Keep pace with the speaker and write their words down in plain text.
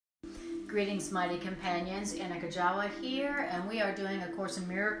Greetings, mighty companions. Anna Kujawa here, and we are doing A Course in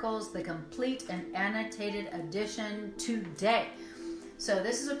Miracles, the complete and annotated edition today. So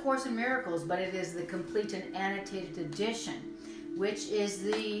this is A Course in Miracles, but it is the complete and annotated edition, which is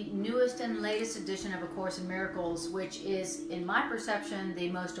the newest and latest edition of A Course in Miracles, which is, in my perception, the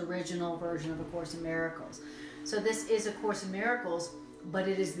most original version of A Course in Miracles. So this is A Course in Miracles, but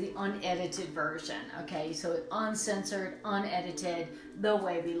it is the unedited version, okay? So uncensored, unedited, the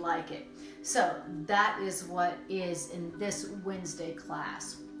way we like it. So that is what is in this Wednesday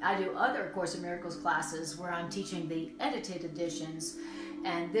class. I do other Course in Miracles classes where I'm teaching the edited editions,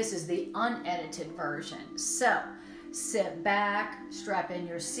 and this is the unedited version. So sit back, strap in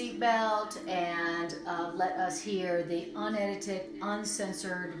your seatbelt, and let us hear the unedited,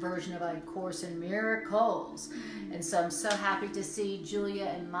 uncensored version of A Course in Miracles. And so I'm so happy to see Julia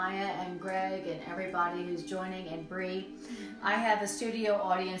and Maya and Greg and everybody who's joining, and Bree. I have a studio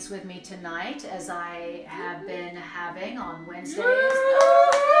audience with me tonight, as I have been having on Wednesdays.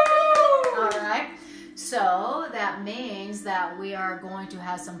 All right. So that means that we are going to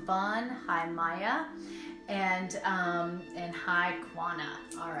have some fun. Hi, Maya. And hi,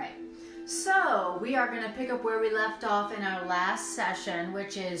 Kwana. All right. So we are going to pick up where we left off in our last session,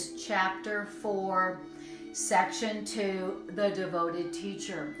 which is Chapter 4, Section 2, The Devoted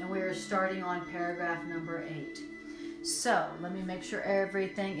Teacher. And we are starting on paragraph number 8. So let me make sure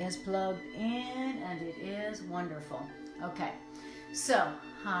everything is plugged in, and it is wonderful. Okay. So,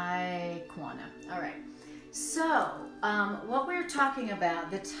 hi, Kwana. All right. So, what we're talking about,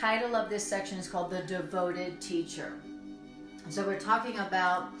 the title of this section is called The Devoted Teacher. So we're talking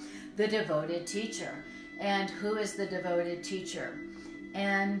about the devoted teacher. And who is the devoted teacher?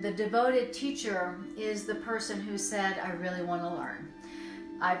 And the devoted teacher is the person who said, I really want to learn.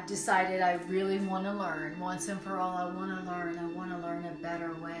 I've decided I really want to learn. Once and for all, I want to learn. I want to learn a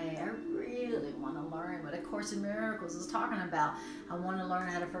better way. I really want to learn what A Course in Miracles is talking about. I want to learn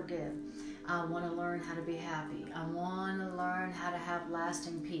how to forgive. I want to learn how to be happy. I want to learn how to have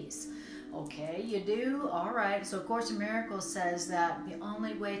lasting peace. Okay, you do? All right. So A Course in Miracles says that the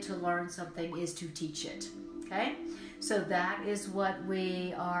only way to learn something is to teach it. Okay? So that is what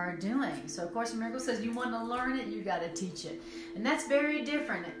we are doing. So A Course in Miracles says you want to learn it, you got to teach it. And that's very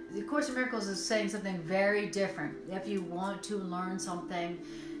different. The Course in Miracles is saying something very different. If you want to learn something,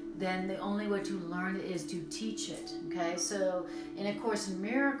 then the only way to learn it is to teach it. Okay, so in A Course in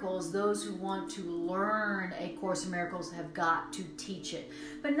Miracles, those who want to learn A Course in Miracles have got to teach it.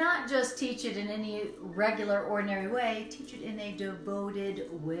 But not just teach it in any regular, ordinary way, teach it in a devoted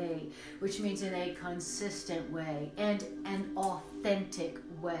way, which means in a consistent way and an authentic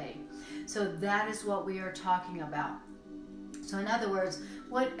way. So that is what we are talking about. So in other words,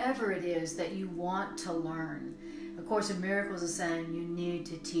 whatever it is that you want to learn, A Course in Miracles is saying you need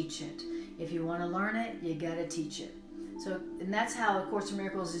to teach it. If you want to learn it, you got to teach it. So, and that's how A Course in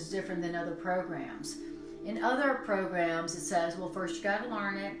Miracles is different than other programs. In other programs, it says, well, first you got to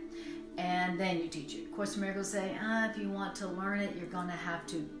learn it, and then you teach it. A Course in Miracles say, if you want to learn it, you're going to have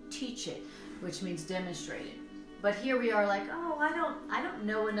to teach it, which means demonstrate it. But here we are like, oh, I don't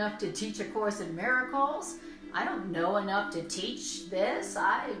know enough to teach A Course in Miracles. I don't know enough to teach this.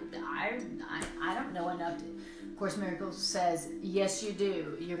 I don't know enough to. Course in Miracles says, yes, you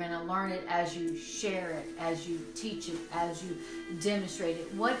do. You're going to learn it as you share it, as you teach it, as you demonstrate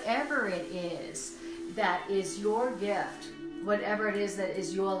it. Whatever it is that is your gift, whatever it is that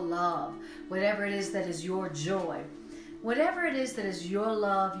is your love, whatever it is that is your joy, whatever it is that is your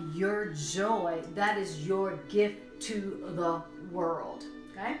love, your joy, that is your gift to the world.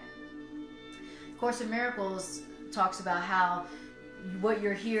 Okay? Course in Miracles talks about how what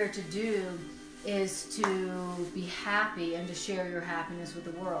you're here to do is to be happy and to share your happiness with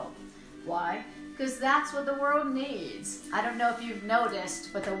the world. Why? Because that's what the world needs. I don't know if you've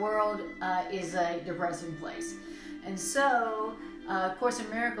noticed, but the world is a depressing place. And so, Course in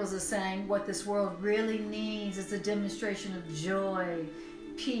Miracles is saying what this world really needs is a demonstration of joy,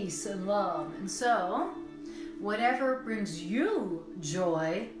 peace, and love. And so, whatever brings you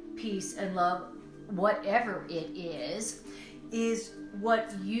joy, peace, and love, whatever it is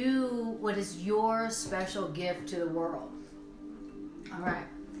what is your special gift to the world. All right.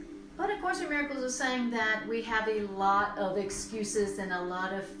 But A Course in Miracles is saying that we have a lot of excuses and a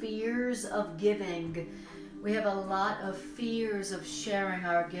lot of fears of giving. We have a lot of fears of sharing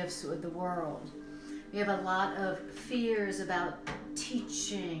our gifts with the world. We have a lot of fears about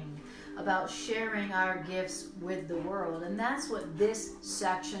teaching, about sharing our gifts with the world. And that's what this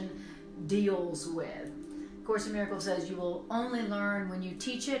section deals with. Course in Miracles says you will only learn when you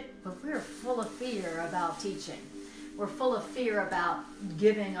teach it, but we're full of fear about teaching. we're full of fear about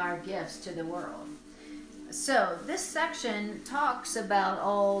giving our gifts to the world. So this section talks about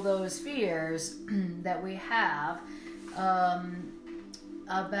all those fears that we have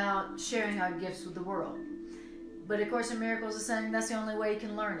about sharing our gifts with the world. But A Course in Miracles is saying that's the only way you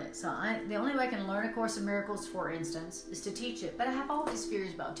can learn it. So the only way I can learn A Course in Miracles, for instance, is to teach it. But I have all these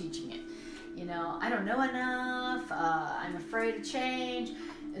fears about teaching it. You know, I don't know enough. I'm afraid of change.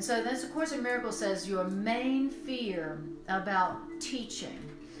 And so this A Course in Miracles says your main fear about teaching,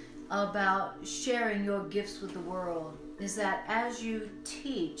 about sharing your gifts with the world, is that as you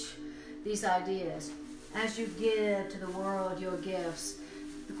teach these ideas, as you give to the world your gifts,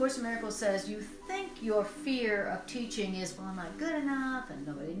 the Course in Miracles says you think your fear of teaching is, well, I'm not good enough, and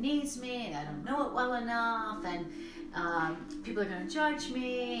nobody needs me, and I don't know it well enough, and people are going to judge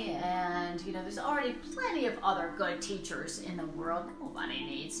me, and you know, there's already plenty of other good teachers in the world. Nobody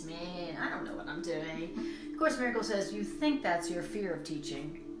needs me, and I don't know what I'm doing. The Course in Miracles says you think that's your fear of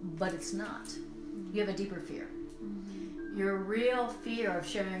teaching, but it's not. You have a deeper fear. Your real fear of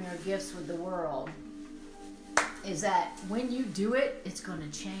sharing your gifts with the world is that when you do it, it's going to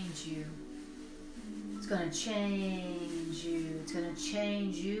change you. It's going to change you. It's going to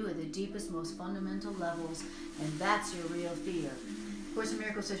change you at the deepest, most fundamental levels, and that's your real fear. Of Course in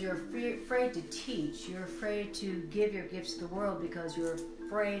Miracles says you're afraid to teach. You're afraid to give your gifts to the world because you're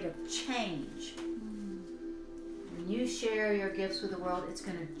afraid of change. When you share your gifts with the world, it's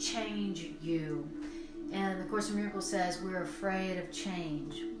going to change you. And the Course in Miracles says we're afraid of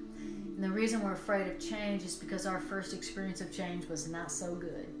change. And the reason we're afraid of change is because our first experience of change was not so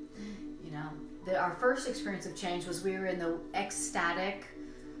good. You know, our first experience of change was we were in the ecstatic,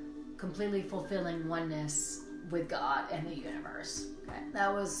 completely fulfilling oneness with God and the universe. Okay?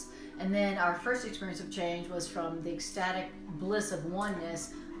 That was, and then our first experience of change was from the ecstatic bliss of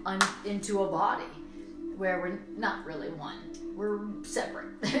oneness into a body where we're not really one. We're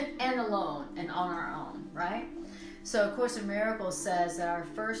separate and alone and on our own, right? So A Course in Miracles says that our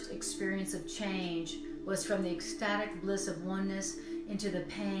first experience of change was from the ecstatic bliss of oneness into the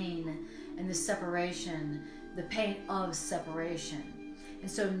pain and the separation, the pain of separation.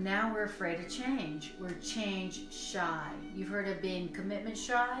 And so now we're afraid of change. We're change shy. You've heard of being commitment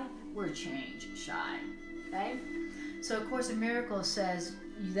shy? We're change shy, okay? So A Course in Miracles says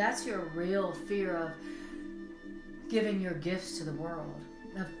that's your real fear of giving your gifts to the world,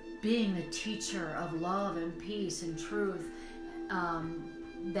 of being the teacher of love and peace and truth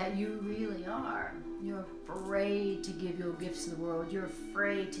that you really are. You're afraid to give your gifts to the world. You're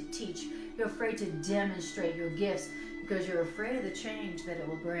afraid to teach. You're afraid to demonstrate your gifts because you're afraid of the change that it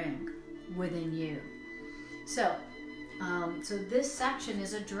will bring within you. So, so this section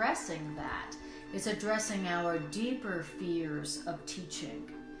is addressing that. It's addressing our deeper fears of teaching.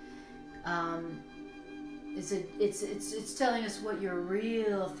 It's telling us what your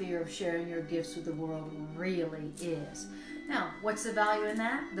real fear of sharing your gifts with the world really is. Now, what's the value in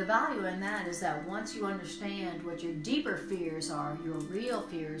that? The value in that is that once you understand what your deeper fears are, your real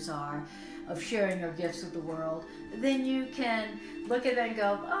fears are of sharing your gifts with the world, then you can look at it and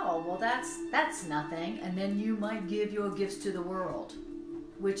go, oh, well, that's nothing. And then you might give your gifts to the world,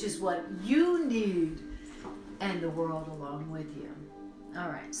 which is what you need, and the world along with you. All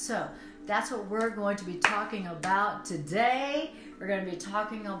right, so that's what we're going to be talking about today. We're going to be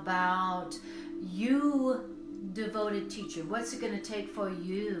talking about you, devoted teacher. What's it going to take for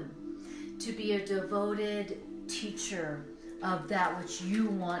you to be a devoted teacher of that which you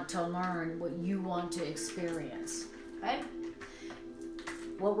want to learn, what you want to experience? Okay?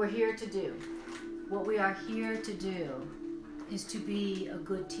 What we're here to do, what we are here to do is to be a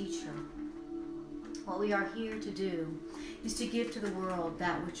good teacher. What we are here to do is to give to the world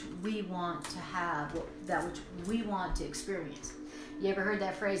that which we want to have, that which we want to experience. You ever heard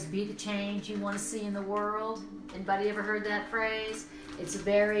that phrase, be the change you want to see in the world? Anybody ever heard that phrase? It's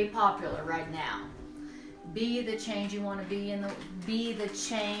very popular right now. Be the change you want to be the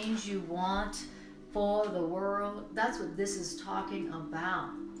change you want for the world. That's what this is talking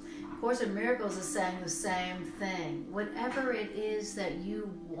about. Course in Miracles is saying the same thing. Whatever it is that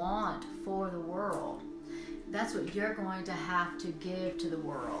you want for the world, that's what you're going to have to give to the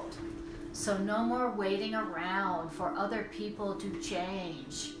world. So no more waiting around for other people to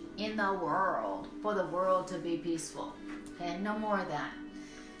change in the world, for the world to be peaceful. Okay, no more of that.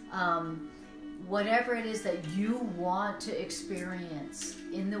 Whatever it is that you want to experience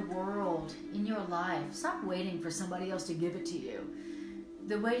in the world, in your life, stop waiting for somebody else to give it to you.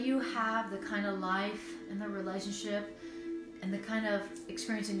 The way you have the kind of life and the relationship and the kind of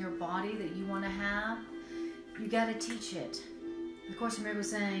experience in your body that you want to have, you got to teach it. The Course in Miracles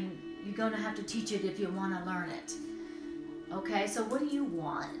is saying you're going to have to teach it if you want to learn it. Okay, so what do you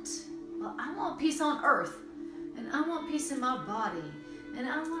want? Well, I want peace on earth, and I want peace in my body, and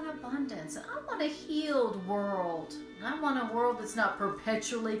I want abundance, and I want a healed world. I want a world that's not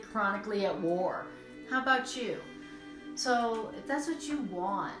perpetually, chronically at war. How about you? So if that's what you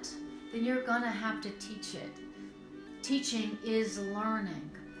want, then you're going to have to teach it. Teaching is learning.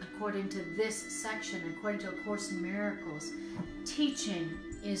 According to this section, according to A Course in Miracles, teaching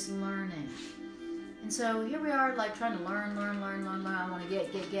is learning. And so here we are, like trying to learn. I want to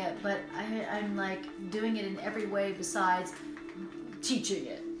get, but I'm like doing it in every way besides teaching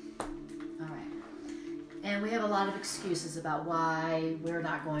it. All right. And we have a lot of excuses about why we're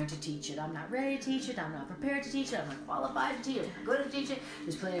not going to teach it. I'm not ready to teach it. I'm not prepared to teach it. I'm not qualified to teach it. I'm not good to teach it.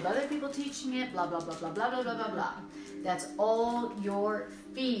 There's plenty of other people teaching it. Blah, blah, blah, blah, blah, blah, blah, blah, blah. That's all your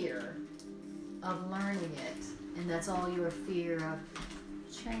fear of learning it. And that's all your fear of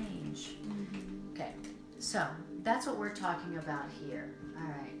change. Okay, so that's what we're talking about here. All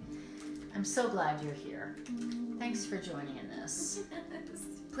right. I'm so glad you're here. Thanks for joining in this.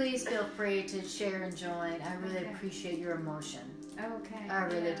 Please feel free to share and join. I really appreciate your emotion. Okay. I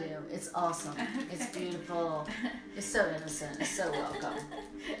really do. It's awesome. It's beautiful. It's so innocent. It's so welcome.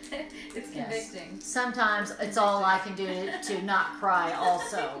 It's convicting. Yes. Sometimes it's all I can do to not cry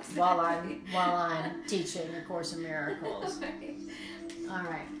also while I'm teaching A Course in Miracles. All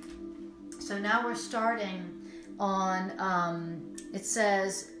right. So now we're starting on it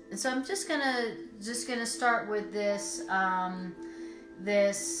says, so I'm just gonna start with this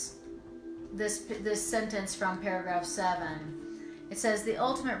this sentence from paragraph 7. It says, the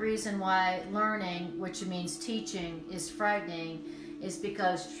ultimate reason why learning, which means teaching, is frightening is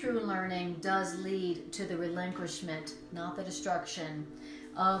because true learning does lead to the relinquishment, not the destruction,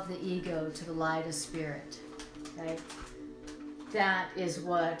 of the ego to the light of spirit. Okay? That is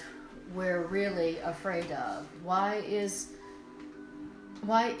what we're really afraid of. Why is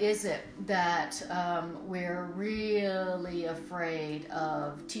it that we're really afraid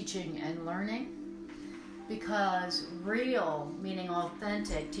of teaching and learning? Because real, meaning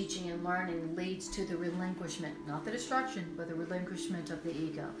authentic, teaching and learning leads to the relinquishment, not the destruction, but the relinquishment of the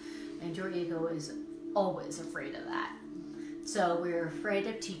ego. And your ego is always afraid of that. So we're afraid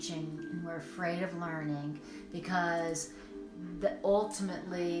of teaching and we're afraid of learning because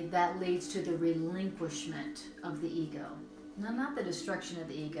ultimately that leads to the relinquishment of the ego. No, not the destruction of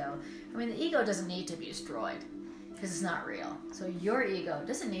the ego. I mean, the ego doesn't need to be destroyed because it's not real. So your ego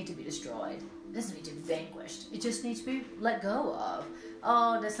doesn't need to be destroyed. It doesn't need to be vanquished. It just needs to be let go of.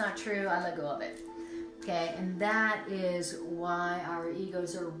 Oh, that's not true. I let go of it. Okay, and that is why our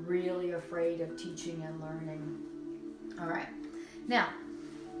egos are really afraid of teaching and learning. All right. Now,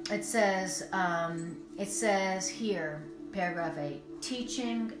 it says here, paragraph 8,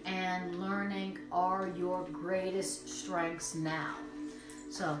 teaching and learning are your greatest strengths now.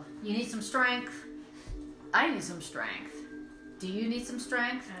 So you need some strength. I need some strength. Do you need some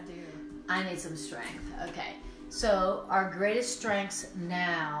strength? I do. I need some strength. Okay. So our greatest strengths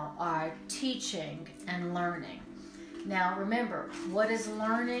now are teaching and learning. Now remember, what is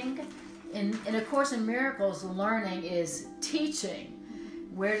learning? In A Course in Miracles, learning is teaching.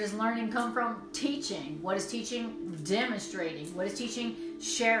 Where does learning come from? Teaching. What is teaching? Demonstrating. What is teaching?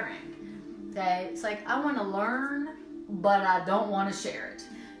 Sharing. Okay? It's like, I want to learn, but I don't want to share it.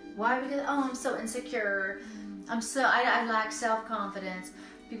 Why? Because, oh, I'm so insecure. I lack self-confidence.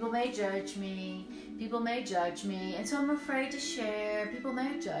 People may judge me. People may judge me. And so I'm afraid to share. People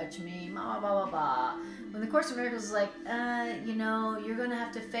may judge me. Blah, blah, blah, blah. When the Course in Miracles is like, you know, you're going to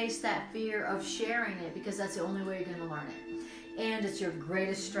have to face that fear of sharing it because that's the only way you're going to learn it. And it's your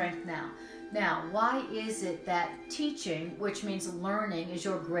greatest strength now. Now, why is it that teaching, which means learning, is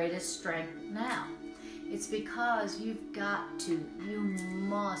your greatest strength now? It's because you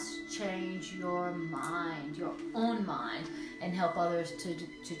must change your mind, your own mind, and help others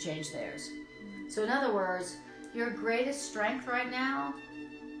to change theirs. So in other words, your greatest strength right now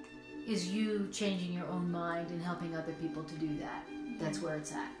is you changing your own mind and helping other people to do that. That's where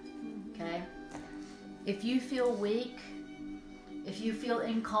it's at, okay? If you feel weak, if you feel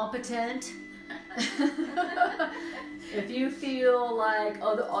incompetent, if you feel like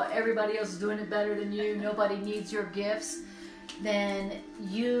everybody else is doing it better than you, nobody needs your gifts, then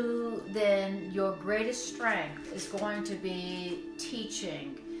your greatest strength is going to be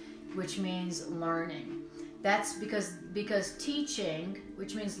teaching, which means learning. That's because teaching,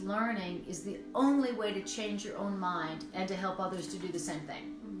 which means learning, is the only way to change your own mind and to help others to do the same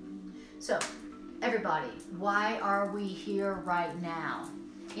thing. So, everybody, why are we here right now?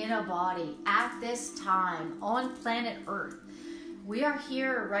 In a body, at this time, on planet Earth? We are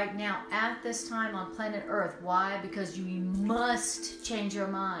here right now at this time on planet Earth. Why? Because you must change your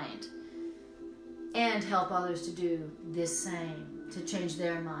mind and help others to do this same, to change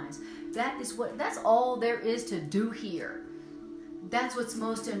their minds. That's all there is to do here. That's what's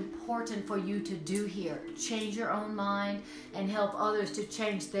most important for you to do here. Change your own mind and help others to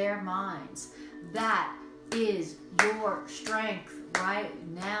change their minds. That is your strength right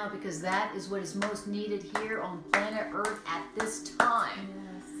now, because that is what is most needed here on planet Earth at this time.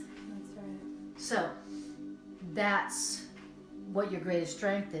 Yes, that's right. So that's what your greatest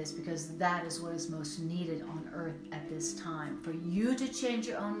strength is, because that is what is most needed on Earth at this time. For you to change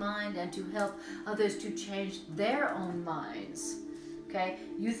your own mind and to help others to change their own minds. Okay?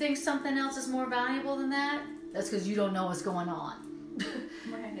 You think something else is more valuable than that? That's because you don't know what's going on.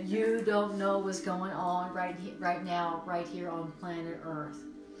 Right. You don't know what's going on right now, right here on planet Earth.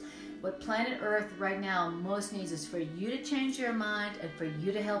 What planet Earth right now most needs is for you to change your mind and for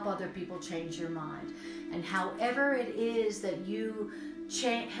you to help other people change your mind. And however it is that you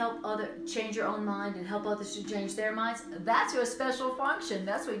change your own mind and help others to change their minds, that's your special function.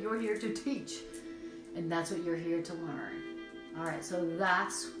 That's what you're here to teach. And that's what you're here to learn. All right, so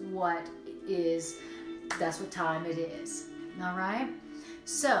that's what time it is. All right,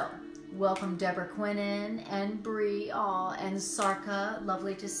 so welcome Deborah Quinnen and Bree and Sarka.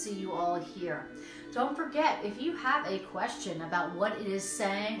 Lovely to see you all here. Don't forget, if you have a question about what it is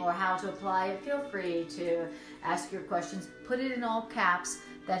saying or how to apply it, feel free to ask your questions. Put it in all caps.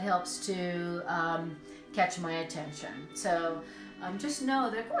 That helps to catch my attention. So just know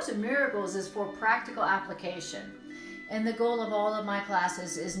that A Course in Miracles is for practical application. And the goal of all of my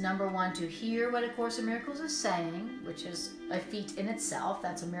classes is, number one, to hear what A Course in Miracles is saying, which is a feat in itself.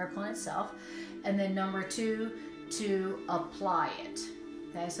 That's a miracle in itself. And then number two, to apply it.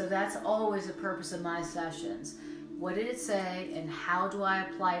 Okay, so that's always the purpose of my sessions. What did it say, and how do I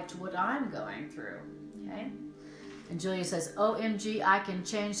apply it to what I'm going through? Okay. And Julia says, OMG, I can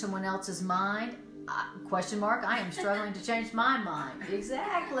change someone else's mind? Question mark, I am struggling to change my mind.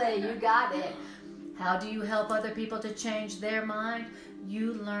 Exactly, you got it. How do you help other people to change their mind?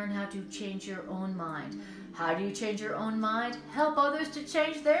 You learn how to change your own mind. How do you change your own mind? Help others to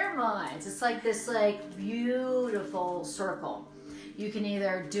change their minds. It's like this beautiful circle. You can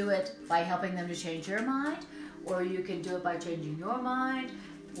either do it by helping them to change your mind, or you can do it by changing your mind.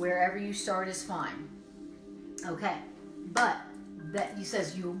 Wherever you start is fine. Okay, but that he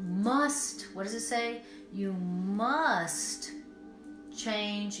says you must, what does it say? You must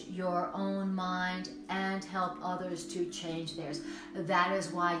change your own mind and help others to change theirs. That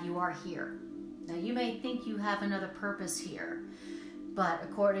is why you are here. Now you may think you have another purpose here, but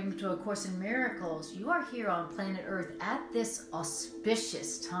according to A Course in Miracles, you are here on planet Earth at this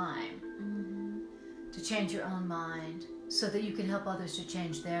auspicious time to change your own mind so that you can help others to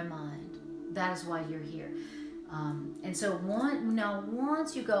change their mind. That is why you're here. And so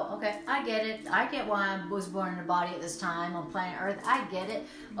once you go, okay, I get it. I get why I was born in a body at this time on planet Earth. I get it.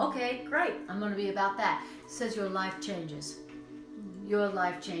 Okay, great. I'm going to be about that. It says your life changes. Your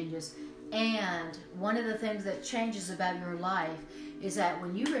life changes. And one of the things that changes about your life is that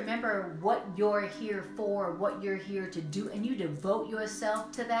when you remember what you're here for, what you're here to do, and you devote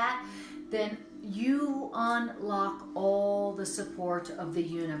yourself to that, then you unlock all the support of the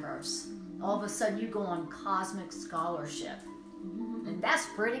universe. All of a sudden you go on cosmic scholarship. And that's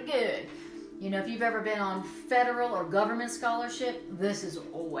pretty good. You know, if you've ever been on federal or government scholarship, this is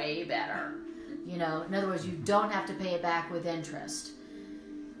way better. You know, in other words, you don't have to pay it back with interest.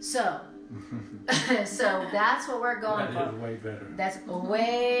 So, so that's what we're going for. That is way better. That's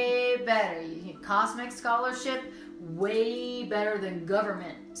way better. Cosmic scholarship, way better than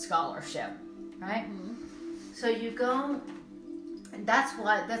government scholarship, right? So you go. And that's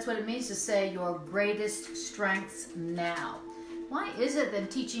what it means to say your greatest strengths now. Why is it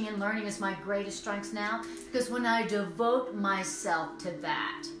that teaching and learning is my greatest strengths now? Because when I devote myself to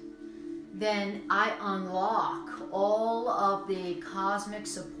that, then I unlock all of the cosmic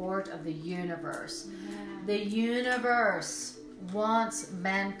support of the universe. Yeah. The universe wants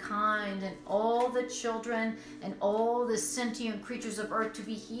mankind and all the children and all the sentient creatures of Earth to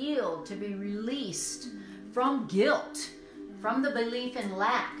be healed, to be released from guilt, from the belief in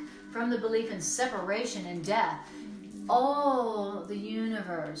lack, from the belief in separation and death. All the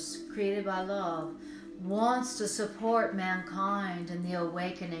universe, created by love, wants to support mankind in the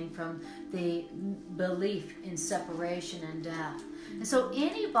awakening from the belief in separation and death. And so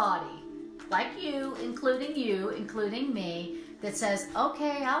anybody, like you, including me, that says,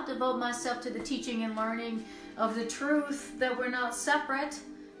 okay, I'll devote myself to the teaching and learning of the truth that we're not separate,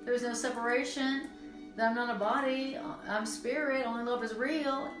 there's no separation, that I'm not a body, I'm spirit, only love is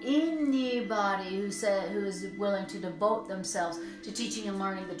real. Anybody who is willing to devote themselves to teaching and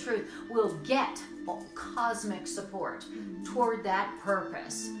learning the truth will get cosmic support toward that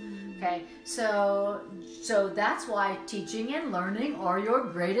purpose. Okay, so that's why teaching and learning are your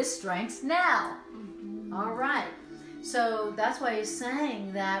greatest strengths now. All right. So that's why he's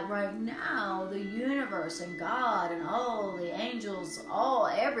saying that right now, the universe and God and all the angels,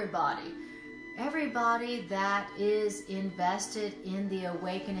 everybody that is invested in the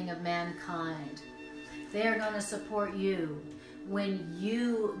awakening of mankind, they are going to support you when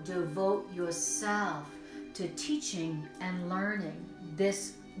you devote yourself to teaching and learning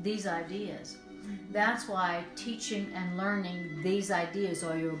these ideas. That's why teaching and learning these ideas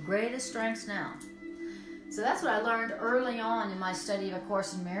are your greatest strengths now. So that's what I learned early on in my study of A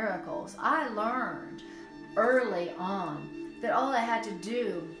Course in Miracles. I learned early on that all I had to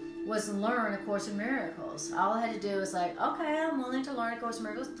do was learn A Course in Miracles. All I had to do was like, okay, I'm willing to learn A Course in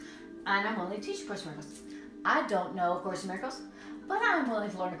Miracles, and I'm willing to teach A Course in Miracles. I don't know A Course in Miracles, but I'm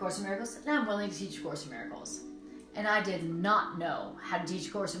willing to learn A Course in Miracles, and I'm willing to teach A Course in Miracles. And I did not know how to teach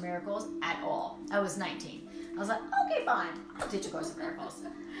A Course in Miracles at all. I was 19. I was like, okay, fine, I'll teach A Course in Miracles.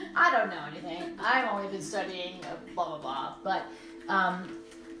 I don't know anything. I've only been studying blah, blah, blah. But,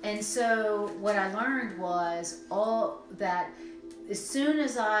 and so what I learned was all that as soon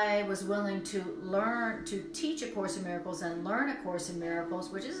as I was willing to learn to teach A Course in Miracles and learn A Course in Miracles,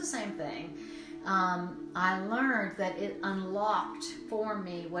 which is the same thing, I learned that it unlocked for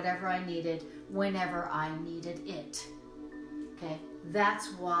me whatever I needed whenever I needed it. Okay,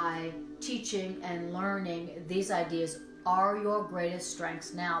 that's why teaching and learning these ideas are your greatest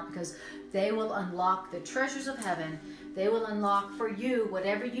strengths now, because they will unlock the treasures of heaven. They will unlock for you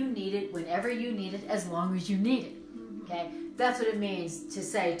whatever you needed, whenever you need it, as long as you need it. Okay, that's what it means to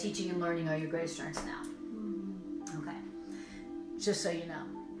say teaching and learning are your greatest strengths now. Okay, just so you know.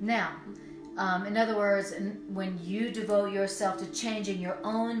 Now, in other words, when you devote yourself to changing your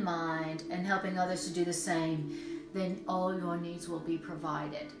own mind and helping others to do the same, then all your needs will be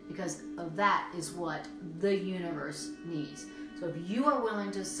provided, because of that is what the universe needs. So if you are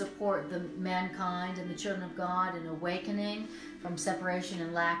willing to support the mankind and the children of God in awakening from separation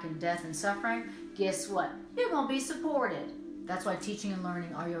and lack and death and suffering, guess what? You're going to be supported. That's why teaching and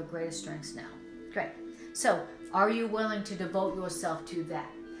learning are your greatest strengths now. Great. So are you willing to devote yourself to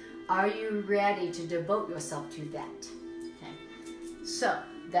that? Are you ready to devote yourself to that? Okay. So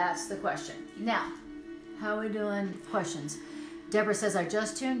that's the question. Now, how are we doing questions? Deborah says, I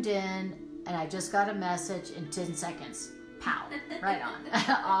just tuned in and I just got a message in 10 seconds. Pow. Right on.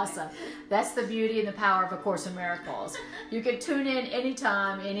 Awesome. That's the beauty and the power of A Course in Miracles. You can tune in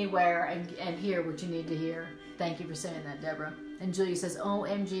anytime, anywhere, and hear what you need to hear. Thank you for saying that, Deborah. And Julia says,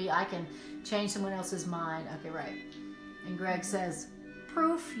 OMG, I can change someone else's mind. Okay, right. And Greg says,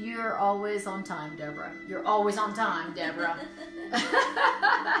 proof you're always on time, Deborah. You're always on time, Deborah.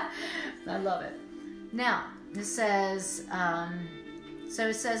 I love it. Now, it says, so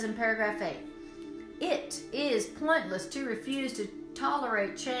it says in paragraph 8, it is pointless to refuse to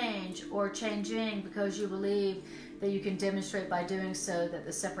tolerate change or changing because you believe that you can demonstrate by doing so that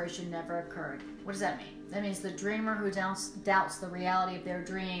the separation never occurred. What does that mean? That means the dreamer who doubts the reality of their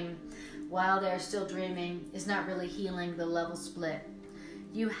dream while they're still dreaming is not really healing the level split.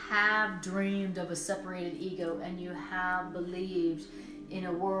 You have dreamed of a separated ego, and you have believed in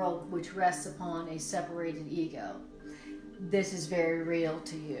a world which rests upon a separated ego. This is very real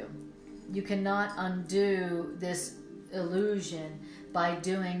to you. You cannot undo this illusion by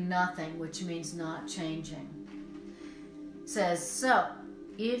doing nothing, which means not changing. It says, so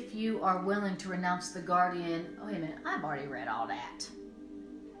if you are willing to renounce the guardian, oh, wait a minute, I've already read all that.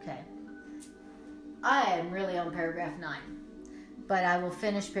 Okay. I am really on paragraph 9, but I will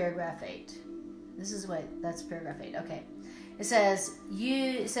finish paragraph 8. That's paragraph 8. Okay. It says,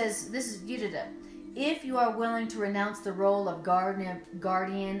 if you are willing to renounce the role of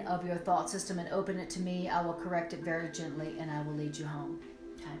guardian of your thought system and open it to me, I will correct it very gently and I will lead you home.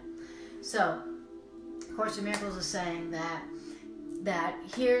 Okay. So, Course in Miracles is saying that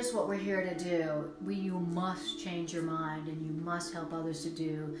here's what we're here to do. You must change your mind, and you must help others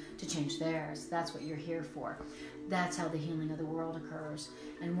to change theirs. That's what you're here for. That's how the healing of the world occurs.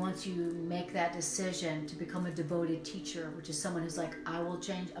 And once you make that decision to become a devoted teacher, which is someone who's like,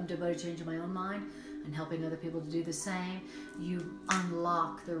 I'm devoted to changing my own mind and helping other people to do the same, you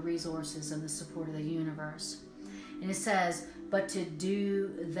unlock the resources and the support of the universe. And it says, but to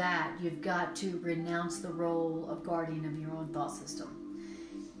do that, you've got to renounce the role of guardian of your own thought system.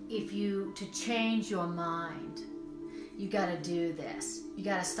 To change your mind, You got to do this. You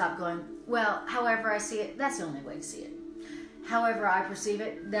got to stop going, well, however I see it, that's the only way to see it. However I perceive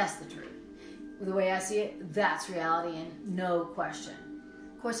it, that's the truth. The way I see it, that's reality and no question.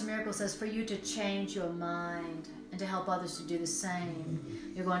 Course in Miracles says for you to change your mind and to help others to do the same,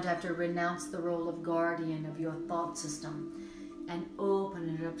 you're going to have to renounce the role of guardian of your thought system and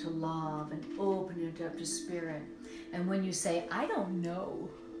open it up to love and open it up to spirit. And when you say, I don't know,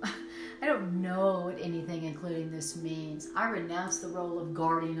 I don't know what anything including this means. I renounce the role of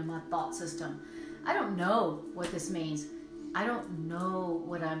guardian of my thought system. I don't know what this means. I don't know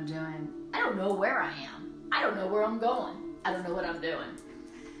what I'm doing. I don't know where I am. I don't know where I'm going. I don't know what I'm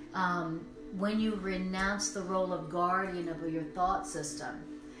doing. When you renounce the role of guardian of your thought system,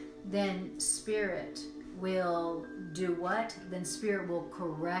 then spirit will do what? Then spirit will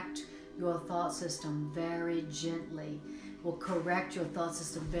correct your thought system very gently. Will correct your thought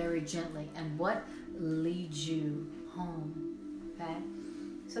system very gently. And what? Leads you home. Okay?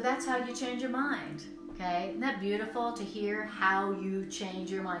 So that's how you change your mind. Okay? Isn't that beautiful to hear how you change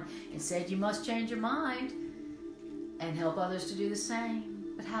your mind? It said you must change your mind and help others to do the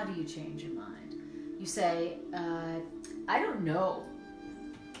same. But how do you change your mind? You say, I don't know.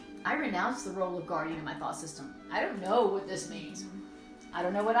 I renounce the role of guardian in my thought system. I don't know what this means. I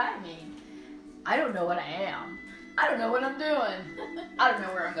don't know what I mean. I don't know what I am. I don't know what I'm doing. I don't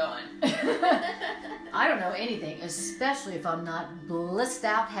know where I'm going. I don't know anything, especially if I'm not blissed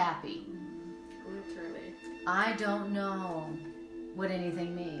out happy. Literally. I don't know what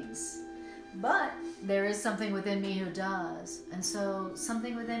anything means. But there is something within me who does. And so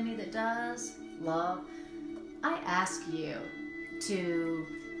something within me that does, love, I ask you to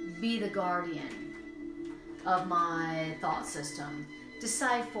be the guardian of my thought system.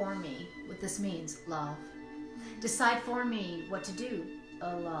 Decide for me what this means, love. Decide for me what to do,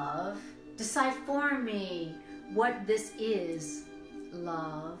 love. Decide for me what this is,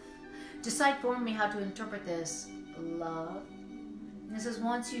 love. Decide for me how to interpret this, love. And it says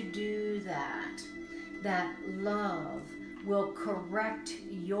once you do that, that love will correct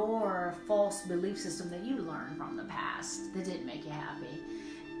your false belief system that you learned from the past that didn't make you happy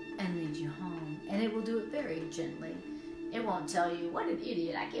and lead you home. And it will do it very gently. It won't tell you, what an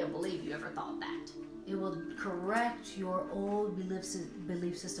idiot, I can't believe you ever thought that. It will correct your old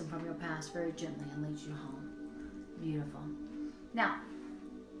belief system from your past very gently and lead you home. Beautiful. Now,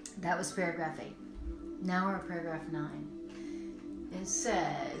 that was paragraph 8. Now we're at paragraph 9. It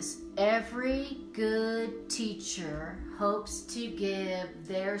says, every good teacher hopes to give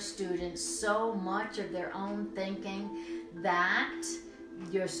their students so much of their own thinking that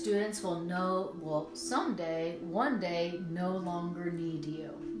your students will someday, one day, no longer need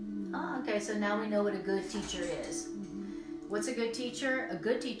you. Oh, okay, so now we know what a good teacher is. What's a good teacher? A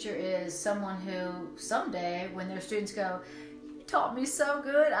good teacher is someone who someday, when their students go, you taught me so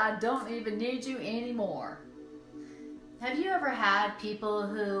good, I don't even need you anymore. Have you ever had people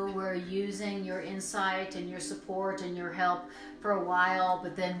who were using your insight and your support and your help for a while,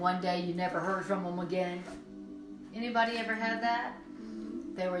 but then one day you never heard from them again? Anybody ever had that?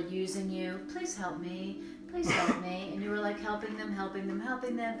 They were using you, please help me, and you were like helping them,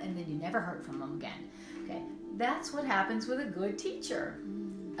 and then you never heard from them again. Okay, that's what happens with a good teacher.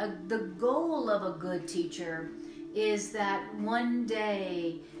 The goal of a good teacher is that one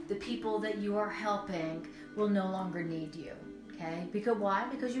day the people that you are helping will no longer need you. Okay, because why?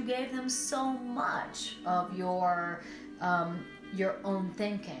 Because you gave them so much of your own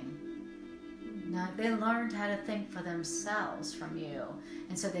thinking. Now, they learned how to think for themselves from you,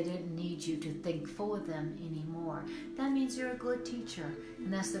 and so they didn't need you to think for them anymore. That means you're a good teacher,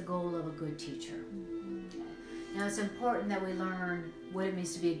 and that's the goal of a good teacher. Okay. Now, it's important that we learn what it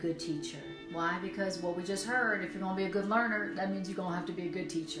means to be a good teacher. Why? Because what we just heard, if you're going to be a good learner, that means you're going to have to be a good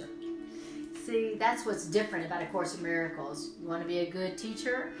teacher. See, that's what's different about A Course in Miracles. You want to be a good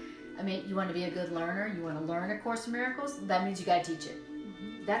teacher? You want to be a good learner? You want to learn A Course in Miracles? That means you got to teach it.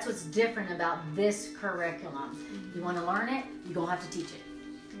 That's what's different about this curriculum. You want to learn it, you're going to have to teach it.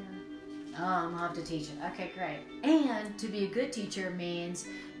 Yeah. Oh, I'm going to have to teach it. Okay, great. And to be a good teacher means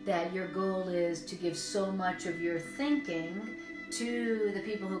that your goal is to give so much of your thinking to the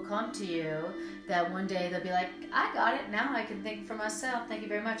people who come to you that one day they'll be like, I got it, now I can think for myself. Thank you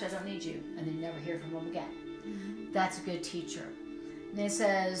very much, I don't need you. And then you never hear from them again. That's a good teacher. And it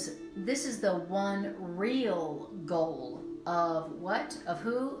says, this is the one real goal of what? Of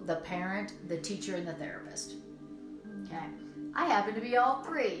who? The parent, the teacher, and the therapist. Okay. I happen to be all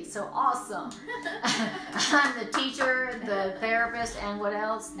three, so awesome. I'm the teacher, the therapist, and what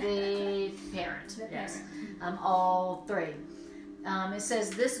else? The parent. Yes. I'm all three. It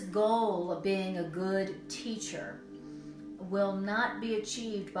says this goal of being a good teacher will not be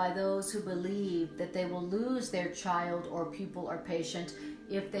achieved by those who believe that they will lose their child or pupil or patient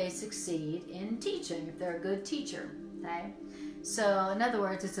if they succeed in teaching, if they're a good teacher, okay? So in other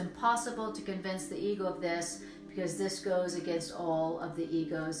words, it's impossible to convince the ego of this because this goes against all of the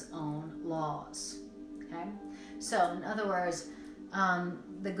ego's own laws, okay? So in other words,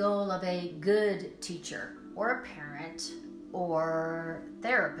 the goal of a good teacher or a parent or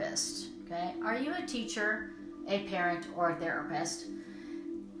therapist, okay? Are you a teacher, a parent, or a therapist?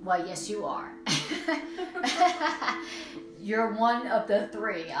 Well, yes, you are. You're one of the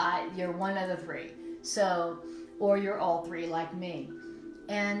three. You're one of the three. So, or you're all three like me.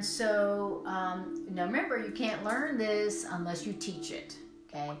 And so, now remember, you can't learn this unless you teach it,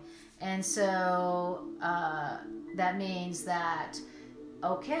 okay? And so, that means that,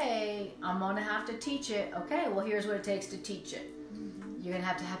 okay, I'm going to have to teach it. Okay, well, here's what it takes to teach it. You're going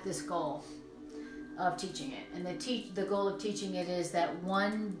to have this goal of teaching it. And the goal of teaching it is that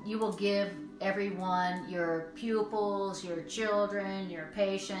you will give everyone, your pupils, your children, your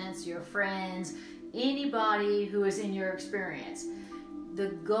patients, your friends, anybody who is in your experience. The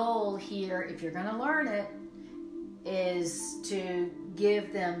goal here, if you're going to learn it, is to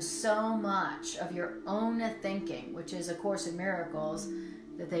give them so much of your own thinking, which is A Course in Miracles,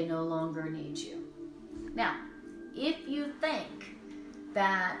 that they no longer need you. Now, if you think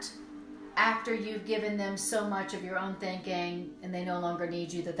that after you've given them so much of your own thinking and they no longer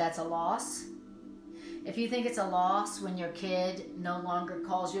need you, that's a loss. If you think it's a loss when your kid no longer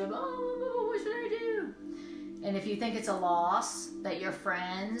calls you, oh, what should I do? And if you think it's a loss that your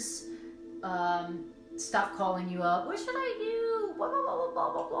friends stop calling you up, what should I do? Blah, blah, blah,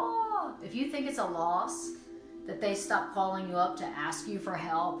 blah, blah, blah. If you think it's a loss that they stop calling you up to ask you for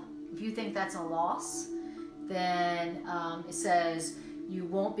help, if you think that's a loss, then it says you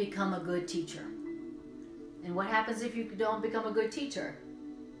won't become a good teacher. And what happens if you don't become a good teacher?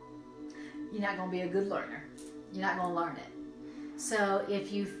 You're not going to be a good learner. You're not going to learn it. So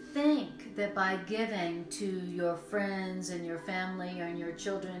if you think that by giving to your friends and your family and your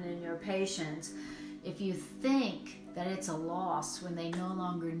children and your patients, if you think that it's a loss when they no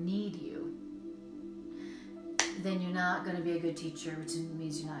longer need you, then you're not going to be a good teacher, which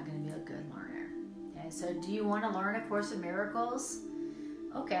means you're not going to be a good learner. Okay, so do you want to learn A Course in Miracles?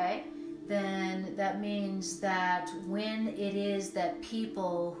 Okay, then that means that when it is that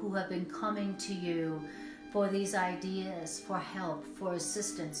people who have been coming to you for these ideas, for help, for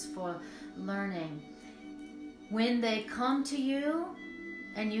assistance, for learning, when they come to you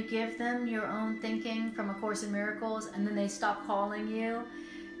and you give them your own thinking from A Course in Miracles and then they stop calling you,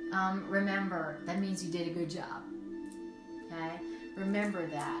 remember, that means you did a good job. Okay? Remember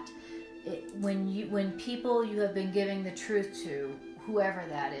that. When people you have been giving the truth to, whoever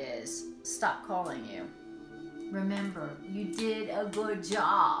that is, stop calling you, remember, you did a good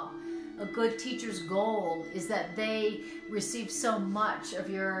job. A good teacher's goal is that they receive so much of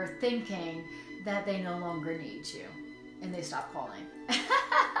your thinking that they no longer need you and they stop calling.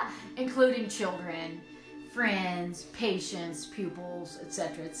 Including children, friends, patients, pupils,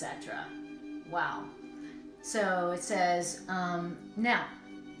 etc., etc. Wow. So it says, now,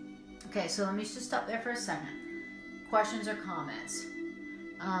 okay, so let me just stop there for a second. Questions or comments?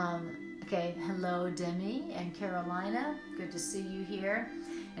 Okay, hello Demi and Carolina. Good to see you here.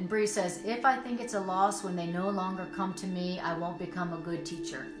 And Bree says, if I think it's a loss when they no longer come to me, I won't become a good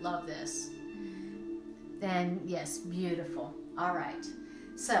teacher. Love this. And yes, beautiful. All right.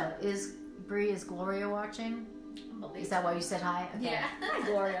 So is Gloria watching? Is that why you said hi? Okay. Yeah. Hi,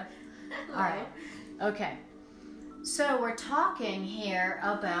 Gloria. All right. Okay. So we're talking here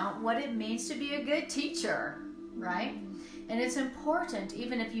about what it means to be a good teacher, right? And it's important,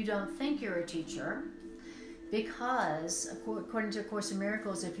 even if you don't think you're a teacher, because according to A Course in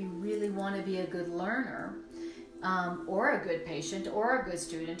Miracles, if you really want to be a good learner, or a good patient, or a good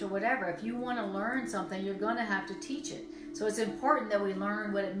student, or whatever, if you want to learn something, you're going to have to teach it. So it's important that we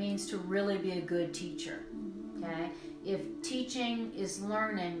learn what it means to really be a good teacher. Okay? If teaching is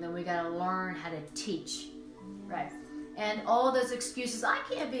learning, then we got to learn how to teach, right? And all those excuses, I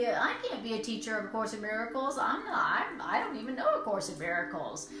can't be a teacher of A Course in Miracles. I don't even know A Course in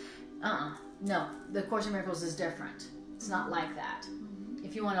Miracles. No, the Course in Miracles is different. It's not like that.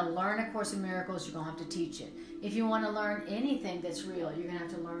 If you want to learn A Course in Miracles, you're going to have to teach it. If you want to learn anything that's real, you're going to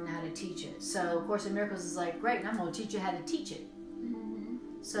have to learn how to teach it. So A Course in Miracles is like, great, and I'm going to teach you how to teach it.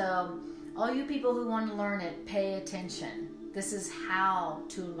 So all you people who want to learn it, pay attention. This is how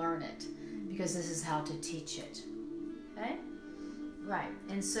to learn it, because this is how to teach it. Okay? Right.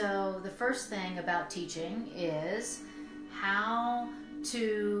 And so the first thing about teaching is how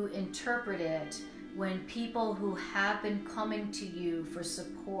to interpret it when people who have been coming to you for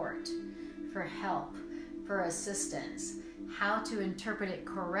support, for help, for assistance, how to interpret it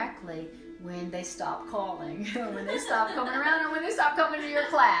correctly when they stop calling, when they stop coming around, or when they stop coming to your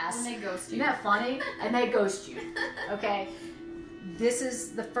class. When they ghost you. Isn't that funny? And they ghost you, okay? This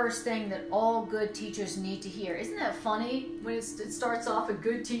is the first thing that all good teachers need to hear. Isn't that funny? When it starts off with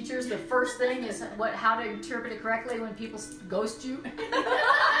good teachers, the first thing is how to interpret it correctly when people ghost you.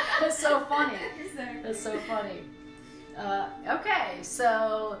 It's so funny. Exactly. It's so funny. Okay,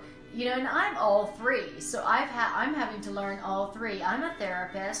 so, and I'm all three. So I'm having to learn all three. I'm a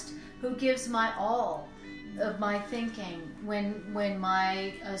therapist who gives my all of my thinking when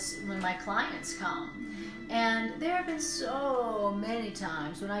my clients come. And there have been so many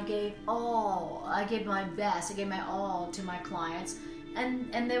times when I gave my best, I gave my all to my clients,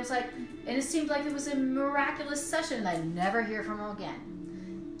 and there was and it seemed like it was a miraculous session, and I'd never hear from them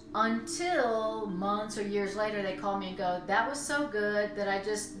again. Until months or years later, they call me and go, "That was so good that I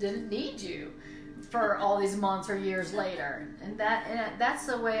just didn't need you for all these months or years later." And that's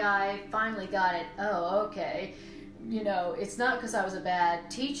the way I finally got it. Oh, okay. It's not because I was a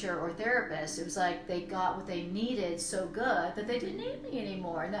bad teacher or therapist. It was like they got what they needed so good that they didn't need me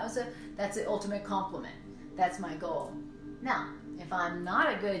anymore. And that's the ultimate compliment. That's my goal. Now, if I'm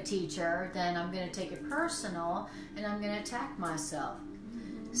not a good teacher, then I'm going to take it personal and I'm going to attack myself.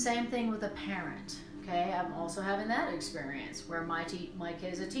 Same thing with a parent. Okay, I'm also having that experience where my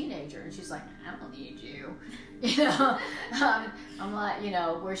kid is a teenager and she's like, "I don't need you." I'm like,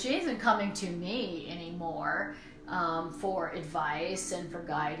 where she isn't coming to me anymore. For advice and for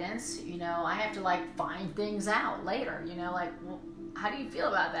guidance, I have to find things out later, well, how do you feel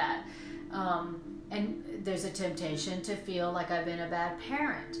about that? And there's a temptation to feel like I've been a bad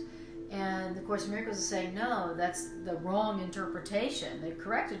parent. And the Course in Miracles is saying, no, that's the wrong interpretation. The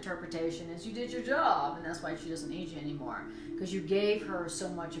correct interpretation is you did your job, and that's why she doesn't need you anymore. Because you gave her so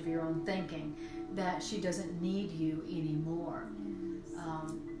much of your own thinking that she doesn't need you anymore.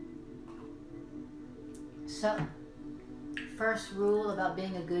 So, first rule about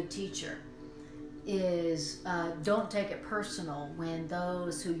being a good teacher is don't take it personal when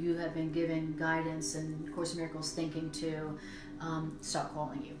those who you have been giving guidance and Course in Miracles thinking to stop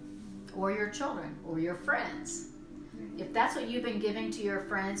calling you, or your children, or your friends. If that's what you've been giving to your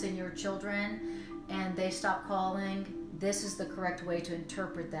friends and your children and they stop calling, this is the correct way to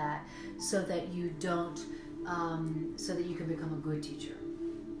interpret that so that you don't, so that you can become a good teacher.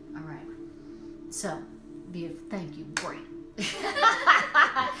 All right. So, thank you, Brie.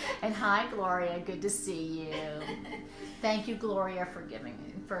 And hi, Gloria. Good to see you. Thank you, Gloria,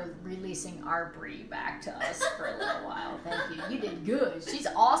 for releasing our Brie back to us for a little while. Thank you. You did good. She's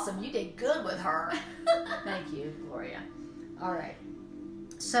awesome. You did good with her. Thank you, Gloria. All right.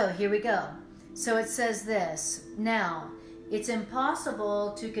 So here we go. So it says this. Now, it's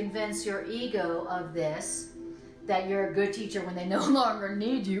impossible to convince your ego of this, that you're a good teacher when they no longer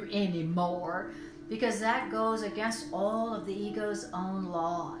need you anymore, because that goes against all of the ego's own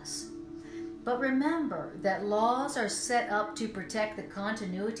laws. But remember that laws are set up to protect the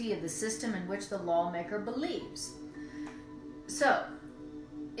continuity of the system in which the lawmaker believes. So,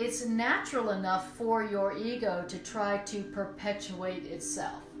 it's natural enough for your ego to try to perpetuate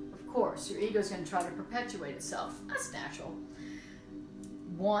itself. Of course, your ego is going to try to perpetuate itself. That's natural.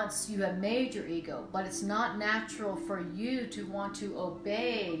 Once you have made your ego, but it's not natural for you to want to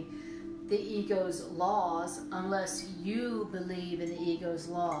obey the ego's laws unless you believe in the ego's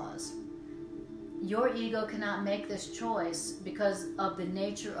laws. Your ego cannot make this choice because of the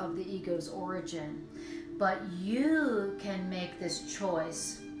nature of the ego's origin, but you can make this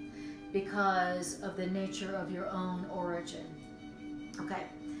choice because of the nature of your own origin. Okay,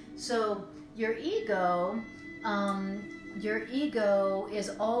 so your ego is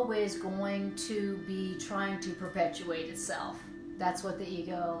always going to be trying to perpetuate itself. That's what the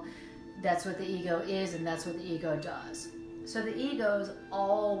ego is, and that's what the ego does. So the ego is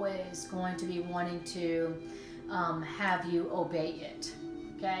always going to be wanting to have you obey it.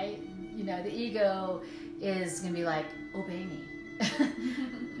 Okay? The ego is going to be like, obey me.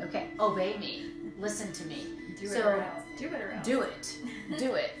 Okay, obey me. Listen to me. Do it or else. Do it or else. Do it.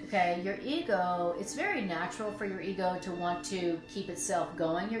 Do it. Okay? Your ego, it's very natural for your ego to want to keep itself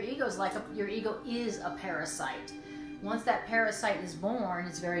going. Your ego is a parasite. Once that parasite is born,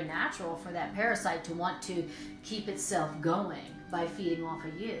 it's very natural for that parasite to want to keep itself going by feeding off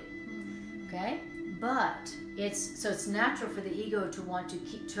of you. Okay? But it's natural for the ego to want to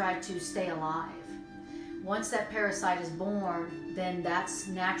try to stay alive. Once that parasite is born, then that's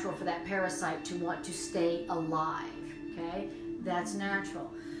natural for that parasite to want to stay alive. Okay? That's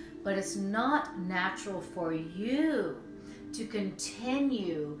natural. But it's not natural for you to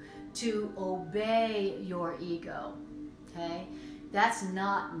continue to obey your ego. Okay? That's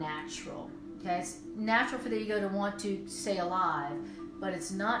not natural. Okay? It's natural for the ego to want to stay alive, but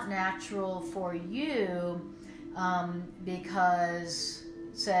it's not natural for you because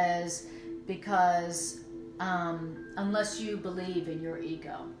unless you believe in your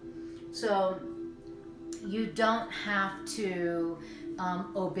ego. So you don't have to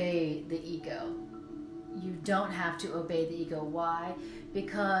obey the ego. You don't have to obey the ego. Why?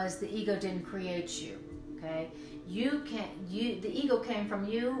 Because the ego didn't create you. Okay? The ego came from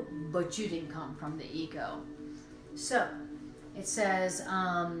you, but you didn't come from the ego. So it says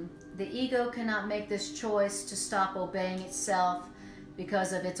the ego cannot make this choice to stop obeying itself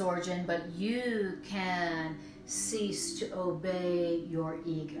because of its origin, but you can cease to obey your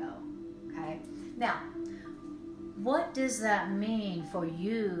ego. Okay? Now, what does that mean for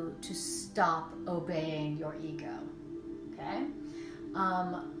you to stop obeying your ego? Okay?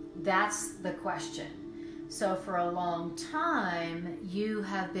 That's the question. So for a long time, you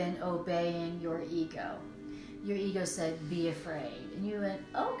have been obeying your ego. Your ego said, be afraid. And you went,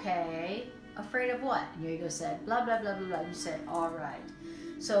 okay, afraid of what? And your ego said, blah, blah, blah, blah, blah. And you said, all right.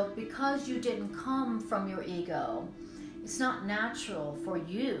 So because you didn't come from your ego, it's not natural for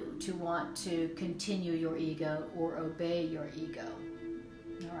you to want to continue your ego or obey your ego.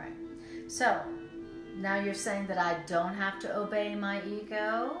 All right. So now you're saying that I don't have to obey my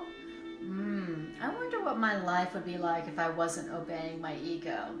ego? I wonder what my life would be like if I wasn't obeying my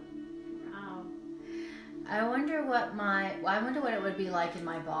ego. Wow. I wonder what it would be like in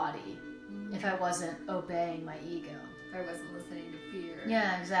my body if I wasn't obeying my ego. If I wasn't listening to fear.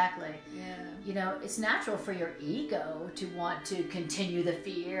 Yeah, exactly. Yeah. You know, it's natural for your ego to want to continue the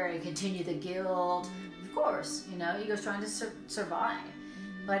fear and continue the guilt. Of course, you know, ego's trying to survive.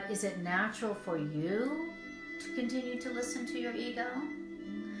 But is it natural for you to continue to listen to your ego?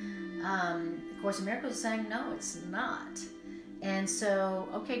 Of Course in Miracles is saying, no, it's not. And so,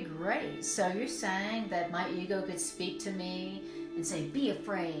 okay, great. So you're saying that my ego could speak to me and say, be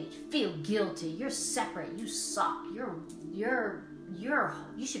afraid, feel guilty, you're separate, you suck, you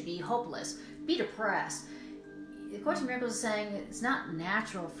should be hopeless, be depressed. The Course in Miracles is saying it's not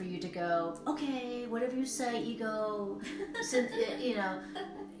natural for you to go, okay, whatever you say, ego. So, the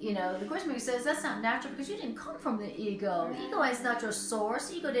Course in Miracles says that's not natural because you didn't come from the ego. The ego is not your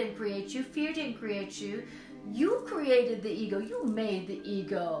source. Ego didn't create you. Fear didn't create you. You created the ego. You made the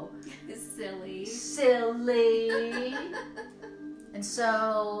ego. Silly. And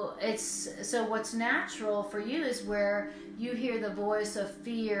so what's natural for you is where you hear the voice of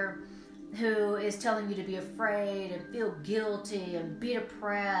fear who is telling you to be afraid and feel guilty and be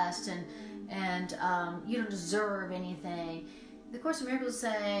depressed and you don't deserve anything. The Course in Miracles is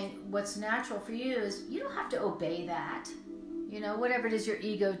saying what's natural for you is you don't have to obey that. You know, whatever it is your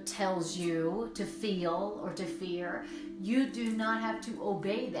ego tells you to feel or to fear, you do not have to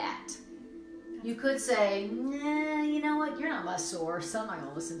obey that. You could say, nah, you know what, you're not my source, I'm not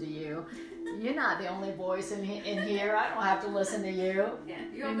going to listen to you. You're not the only voice in here, I don't have to listen to you. Yeah,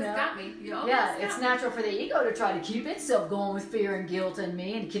 you almost got me. It's natural for the ego to try to keep itself going with fear and guilt in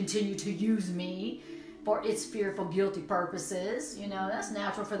me and continue to use me for its fearful, guilty purposes. You know, that's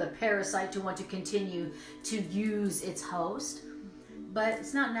natural for the parasite to want to continue to use its host. But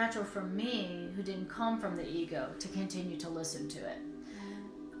it's not natural for me, who didn't come from the ego, to continue to listen to it.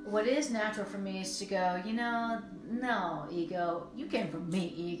 What is natural for me is to go, no, ego, you came from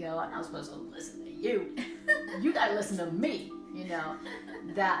me, ego. I'm not supposed to listen to you. You got to listen to me,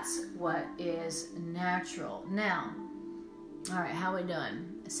 That's what is natural. Now, all right, how are we doing?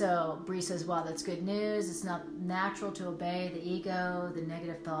 So Bree says, wow, that's good news. It's not natural to obey the ego, the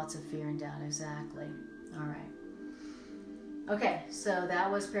negative thoughts of fear and doubt. Exactly. All right. Okay, so that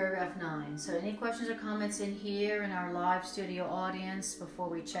was paragraph 9. So any questions or comments in here in our live studio audience before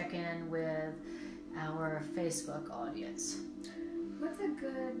we check in with our Facebook audience? What's a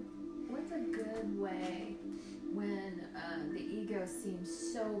good way when the ego seems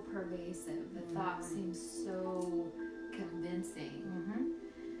so pervasive, the thought seems so convincing,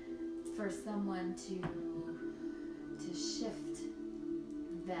 for someone to shift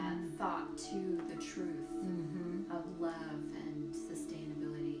that thought to the truth of love and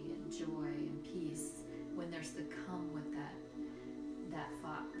sustainability and joy and peace, when they're succumb with that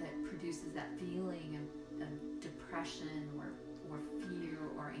thought that produces that feeling of depression or fear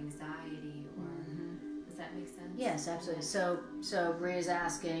or anxiety, or does that make sense? Yes, absolutely. So Brie is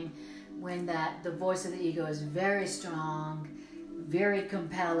asking when the voice of the ego is very strong, very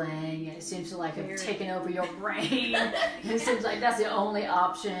compelling, and it seems to like have taken over your brain. It seems like that's the only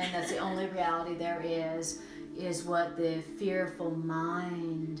option, that's the only reality there is what the fearful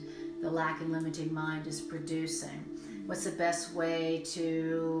mind, the lack and limiting mind is producing. What's the best way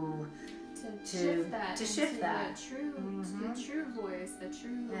to shift that the true voice, the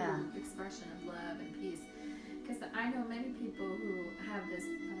true expression of love and peace? Because I know many people who have this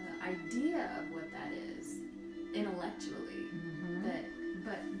idea of what that is intellectually,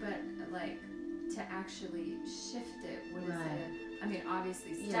 but like to actually shift it, what is it? I mean,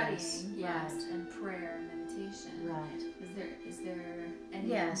 obviously studying, and prayer and meditation. Right. Is there any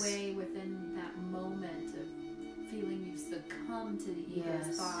way within that moment of feeling you've succumbed to the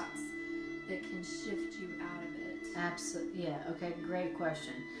ego's thoughts that can shift you out of it? Absolutely. Yeah. Okay. Great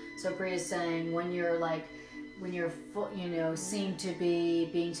question. So Priya's saying when you're seem to be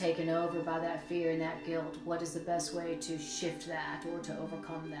being taken over by that fear and that guilt, what is the best way to shift that or to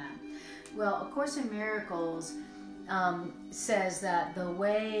overcome that? Well, A Course in Miracles says that the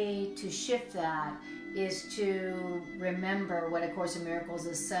way to shift that is to remember what A Course in Miracles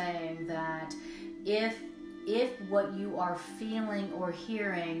is saying, that if what you are feeling or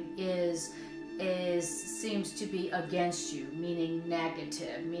hearing seems to be against you, meaning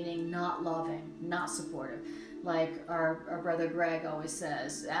negative, meaning not loving, not supportive. Like our brother Greg always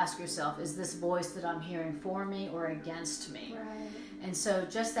says, ask yourself, is this voice that I'm hearing for me or against me? Right. And so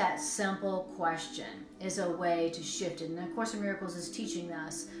just that simple question is a way to shift it. And A Course in Miracles is teaching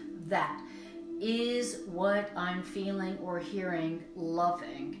us that. Is what I'm feeling or hearing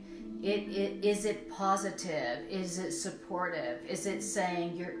loving? Is it positive? Is it supportive? Is it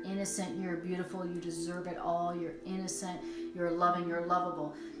saying you're innocent, you're beautiful, you deserve it all, you're innocent, you're loving, you're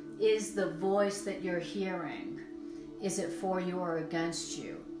lovable? Is the voice that you're hearing, is it for you or against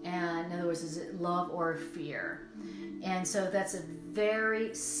you? And in other words, is it love or fear? And so that's a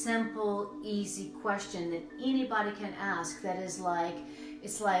very simple, easy question that anybody can ask, that is like,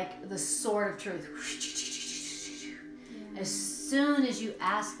 it's like the sword of truth. As soon as you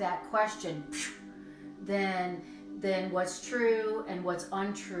ask that question, then what's true and what's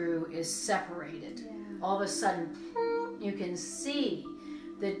untrue is separated. All of a sudden, you can see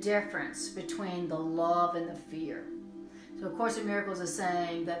the difference between the love and the fear. So A Course in Miracles is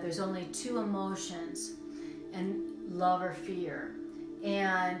saying that there's only two emotions, and love or fear.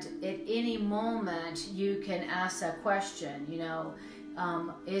 And at any moment, you can ask that question,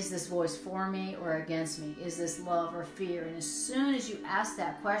 is this voice for me or against me? Is this love or fear? And as soon as you ask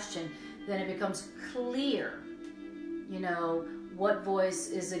that question, then it becomes clear, what voice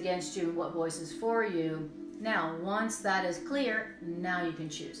is against you and what voice is for you. Now, once that is clear, now you can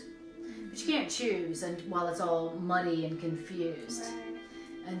choose. But you can't choose while it's all muddy and confused. Right.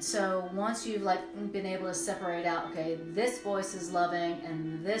 And so once you've been able to separate out, okay, this voice is loving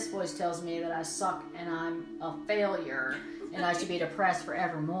and this voice tells me that I suck and I'm a failure and I should be depressed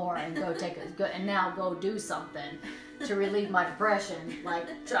forevermore and now go do something to relieve my depression,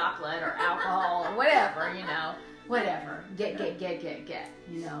 like chocolate or alcohol or whatever, whatever. Get.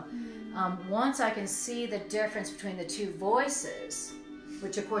 Once I can see the difference between the two voices,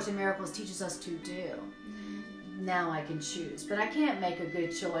 which A Course in Miracles teaches us to do, now I can choose. But I can't make a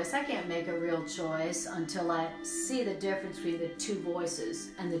good choice. I can't make a real choice until I see the difference between the two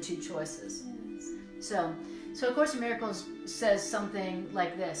voices and the two choices. So A Course in Miracles says something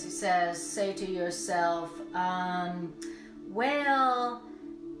like this. It says, say to yourself, at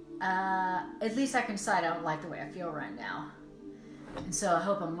least I can decide I don't like the way I feel right now. And so I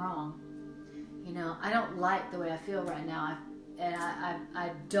hope I'm wrong. I don't like the way I feel right now. I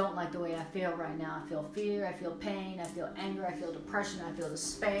don't like the way I feel right now. I feel fear, I feel pain, I feel anger, I feel depression, I feel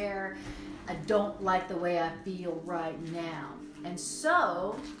despair. I don't like the way I feel right now. And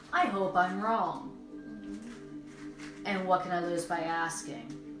so I hope I'm wrong. And what can I lose by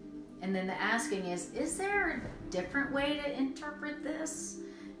asking? And then the asking is there a different way to interpret this?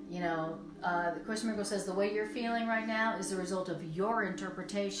 The Course in Miracles says the way you're feeling right now is the result of your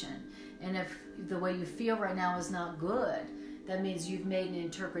interpretation. And if the way you feel right now is not good, that means you've made an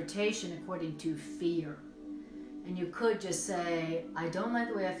interpretation according to fear. And you could just say, I don't like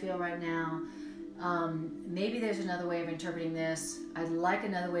the way I feel right now. Maybe there's another way of interpreting this. I'd like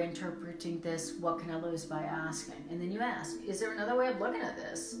another way of interpreting this. What can I lose by asking? And then you ask, is there another way of looking at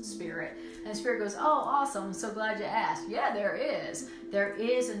this, Spirit? And Spirit goes, oh, awesome. I'm so glad you asked. Yeah, there is. There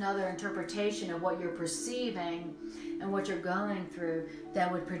is another interpretation of what you're perceiving and what you're going through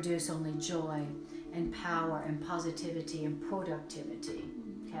that would produce only joy and power and positivity and productivity.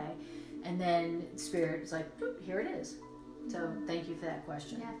 Okay? And then Spirit is like, here it is. So thank you for that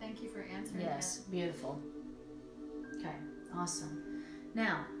question. Yeah, thank you for answering Yes, that. Beautiful. Okay. Awesome.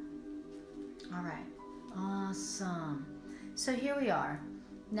 Now, all right. Awesome. So here we are.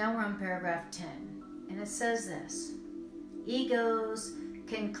 Now we're on paragraph 10. And it says this. Egos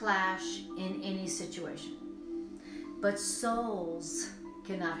can clash in any situation, but souls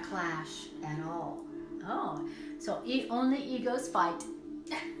cannot clash at all. Oh, so only egos fight.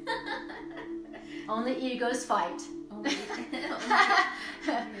 Only egos fight.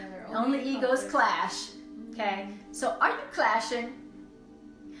 Only egos clash. Okay, so are you clashing?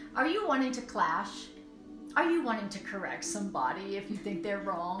 Are you wanting to clash? Are you wanting to correct somebody if you think they're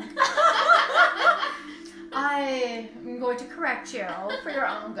wrong? I am going to correct you for your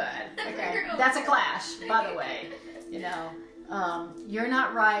own good. Okay, that's a clash, by the way. You know, you're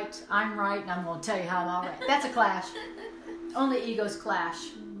not right, I'm right, and I'm going to tell you how I'm all right. That's a clash. Only egos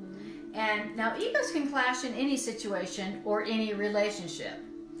clash. And now egos can clash in any situation or any relationship,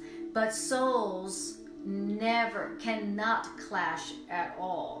 but souls cannot clash at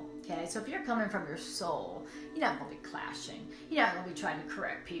all. Okay, so if you're coming from your soul, you're not going to be clashing. You're not going to be trying to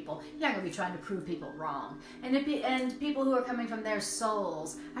correct people. You're not going to be trying to prove people wrong. And people who are coming from their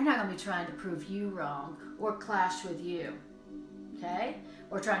souls are not going to be trying to prove you wrong or clash with you. Okay,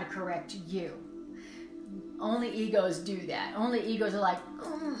 or trying to correct you. Only egos do that. Only egos are like,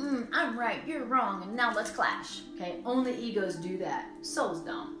 I'm right, you're wrong, and now let's clash. Okay, only egos do that. Souls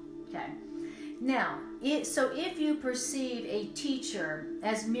don't. Okay. Now, so if you perceive a teacher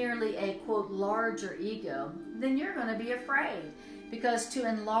as merely a, quote, larger ego, then you're going to be afraid, because to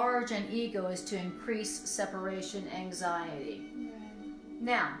enlarge an ego is to increase separation anxiety.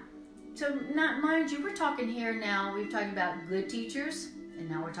 Now, so mind you, we're talking here now, we're talking about good teachers, and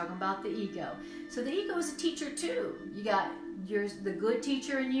now we're talking about the ego. So the ego is a teacher too. You got the good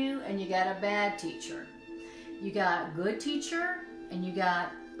teacher in you, and you got a bad teacher. You got good teacher, and you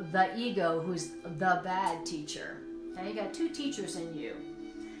got the ego, who's the bad teacher. Okay, you got two teachers in you.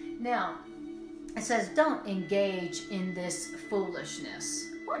 Now, it says, don't engage in this foolishness.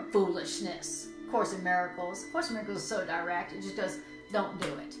 What foolishness? Course in Miracles. Course in Miracles is so direct. It just goes, don't do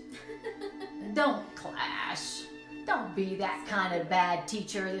it. Don't clash. Don't be that kind of bad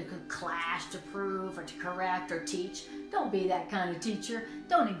teacher that could clash to prove or to correct or teach. Don't be that kind of teacher.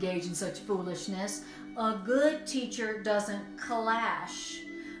 Don't engage in such foolishness. A good teacher doesn't clash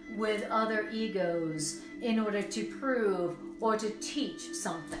with other egos in order to prove or to teach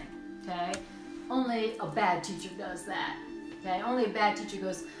something. Okay? Only a bad teacher does that. Okay? Only a bad teacher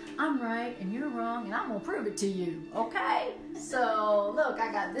goes, I'm right and you're wrong and I'm going to prove it to you. Okay? So, look, I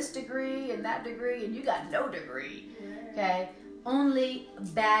got this degree and that degree and you got no degree. Okay? Only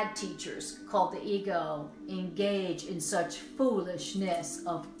bad teachers, called the ego, engage in such foolishness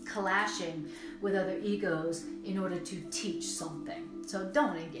of clashing with other egos in order to teach something. So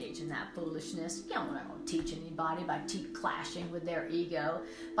don't engage in that foolishness. You don't want to teach anybody by clashing with their ego,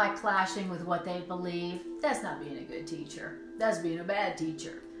 by clashing with what they believe. That's not being a good teacher. That's being a bad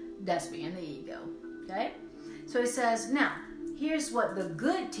teacher. That's being the ego. Okay? So he says, now, here's what the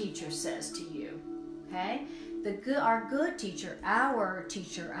good teacher says to you. Okay? Our good teacher,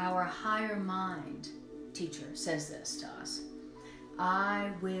 our higher mind teacher says this to us.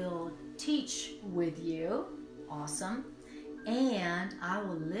 I will teach with you, awesome, and I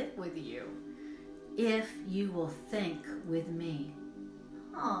will live with you if you will think with me.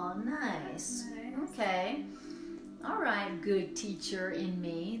 Oh, nice. Okay. All right, good teacher in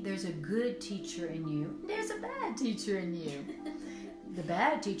me. There's a good teacher in you. There's a bad teacher in you. The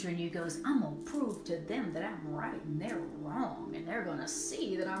bad teacher in you goes, I'm going to prove to them that I'm right and they're wrong. And they're going to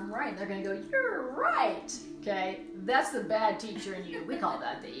see that I'm right. They're going to go, you're right. Okay? That's the bad teacher in you. We call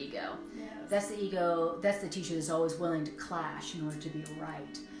that the ego. Yes. That's the ego. That's the teacher that's always willing to clash in order to be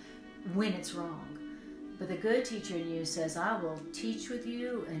right when it's wrong. But the good teacher in you says, I will teach with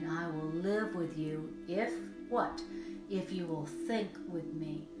you and I will live with you if what? If you will think with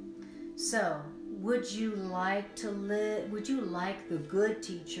me. So, would you like to live, would you like the good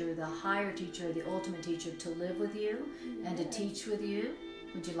teacher, the higher teacher, the ultimate teacher to live with you and to teach with you?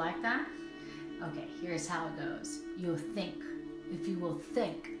 Would you like that? Okay, here's how it goes. You'll think, if you will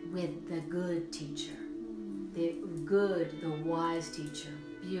think with the good teacher, the good, the wise teacher.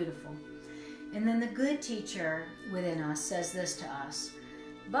 Beautiful. And then the good teacher within us says this to us,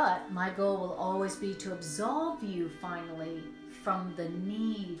 but my goal will always be to absolve you finally from the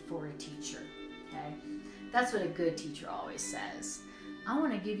need for a teacher. Okay? That's what a good teacher always says. I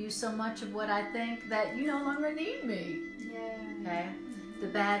want to give you so much of what I think that you no longer need me. Yeah. Okay? The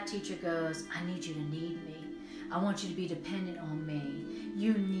bad teacher goes, I need you to need me. I want you to be dependent on me.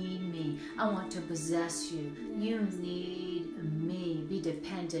 You need me. I want to possess you. You need me, be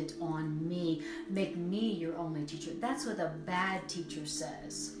dependent on me, make me your only teacher. That's what a bad teacher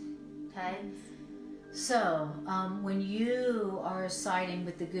says. Okay? So, when you are siding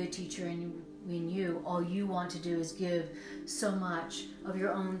with the good teacher and when all you want to do is give so much of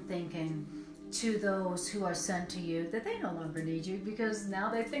your own thinking to those who are sent to you that they no longer need you because now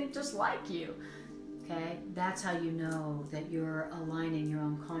they think just like you. Okay? That's how you know that you're aligning your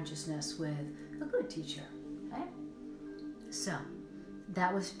own consciousness with a good teacher. Okay? So,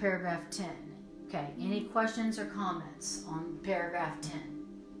 that was paragraph 10. Okay, any questions or comments on paragraph 10?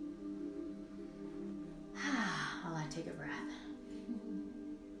 I'll take a breath.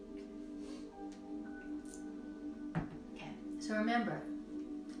 Okay, so remember,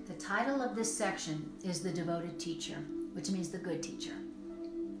 the title of this section is the devoted teacher, which means the good teacher.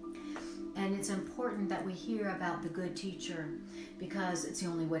 And it's important that we hear about the good teacher because it's the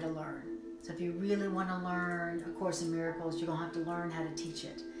only way to learn. So if you really want to learn A Course in Miracles, you're going to have to learn how to teach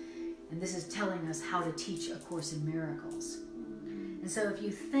it. And this is telling us how to teach A Course in Miracles. And so if you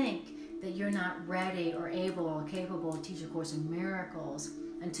think that you're not ready or able or capable to teach A Course in Miracles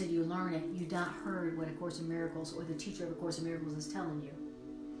until you learn it, you've not heard what A Course in Miracles or the teacher of A Course in Miracles is telling you.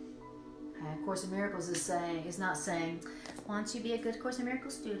 Okay? A Course in Miracles is not saying, once you be a good Course in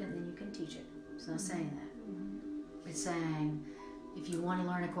Miracles student, then you can teach it. It's not saying that. It's saying, if you want to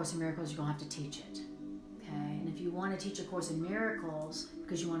learn A Course in Miracles, you're going to have to teach it. Okay? And if you want to teach A Course in Miracles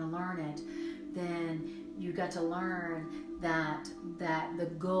because you want to learn it, then you got to learn that the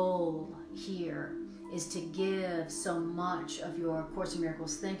goal here is to give so much of your Course in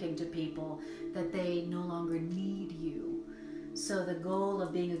Miracles thinking to people that they no longer need you. So the goal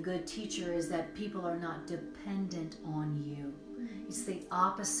of being a good teacher is that people are not dependent on you. It's the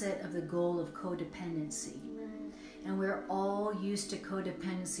opposite of the goal of codependency. And we're all used to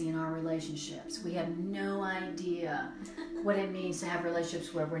codependency in our relationships. We have no idea what it means to have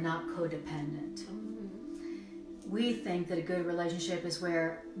relationships where we're not codependent. We think that a good relationship is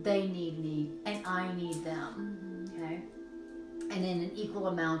where they need me and I need them, okay? And in an equal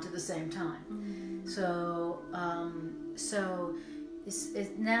amount at the same time. So,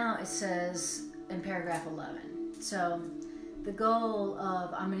 now it says in paragraph 11. So, the goal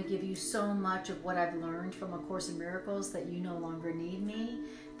of I'm going to give you so much of what I've learned from A Course in Miracles that you no longer need me.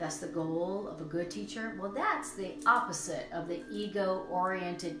 That's the goal of a good teacher. Well, that's the opposite of the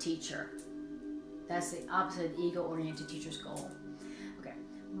ego-oriented teacher. That's the opposite of the ego-oriented teacher's goal. Okay,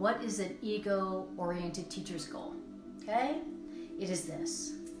 what is an ego-oriented teacher's goal? Okay, it is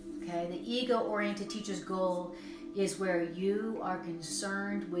this. Okay, the ego-oriented teacher's goal is where you are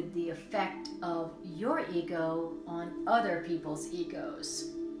concerned with the effect of your ego on other people's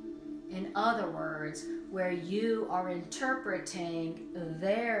egos. In other words, where you are interpreting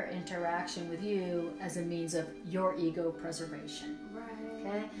their interaction with you as a means of your ego preservation. Right.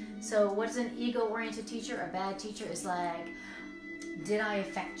 Okay? So what is an ego-oriented teacher? A bad teacher is like, did I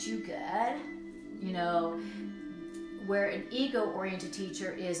affect you good? You know, where an ego-oriented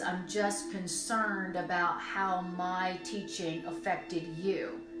teacher is, I'm just concerned about how my teaching affected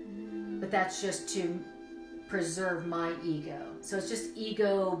you. But that's just to preserve my ego. So it's just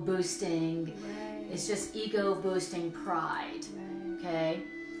ego boosting. Right. It's just ego boosting pride. Right.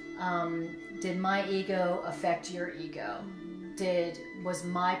 Okay? Did my ego affect your ego? Was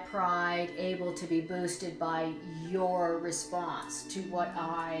my pride able to be boosted by your response to what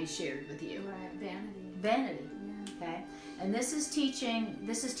I shared with you? Right. Vanity. Vanity. Okay, and this is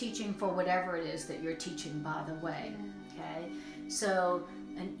teaching for whatever it is that you're teaching, by the way. Okay, so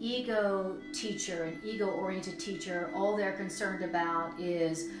an ego teacher, an ego-oriented teacher, all they're concerned about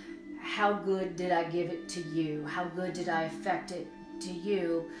is how good did I give it to you? How good did I affect it to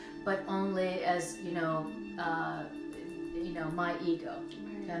you? But only as my ego.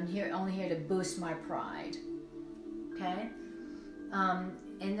 Okay, I'm only here to boost my pride. Okay,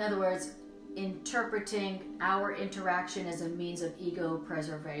 in other words, interpreting our interaction as a means of ego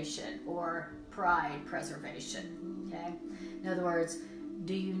preservation or pride preservation. Okay? In other words,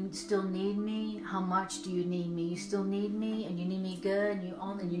 do you still need me? How much do you need me? You still need me, and you need me good,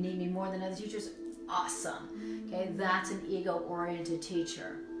 and you need me more than other teachers? Awesome. Okay, that's an ego-oriented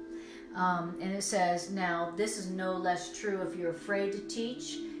teacher. And it says, now this is no less true if you're afraid to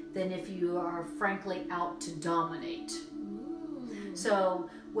teach than if you are frankly out to dominate. So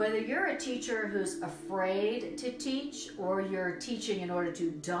whether you're a teacher who's afraid to teach or you're teaching in order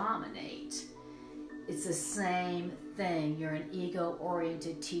to dominate, it's the same thing. You're an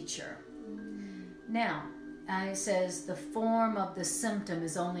ego-oriented teacher. Now, it says the form of the symptom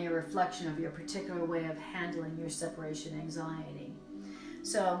is only a reflection of your particular way of handling your separation anxiety.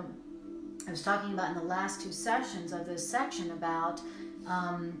 So I was talking about in the last 2 sessions of this section about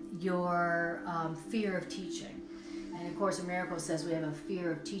your fear of teaching. And of course, in Miracle says we have a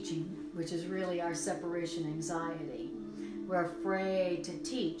fear of teaching, which is really our separation anxiety. We're afraid to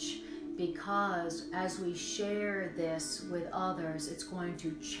teach because as we share this with others, it's going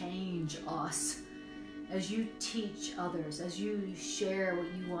to change us. As you teach others, as you share what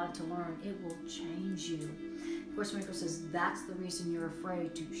you want to learn, it will change you. Of course, Miracle says that's the reason you're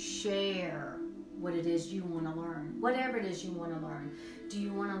afraid to share what it is you want to learn. Whatever it is you want to learn. Do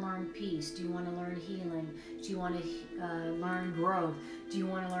you want to learn peace? Do you want to learn healing? Do you want to learn growth? Do you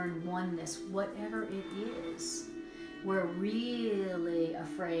want to learn oneness? Whatever it is, we're really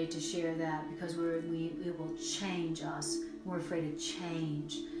afraid to share that because it will change us. We're afraid of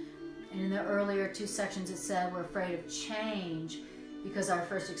change. And in the earlier 2 sections it said we're afraid of change because our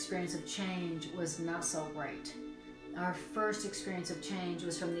first experience of change was not so great. Our first experience of change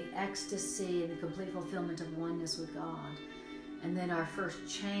was from the ecstasy and the complete fulfillment of oneness with God. And then our first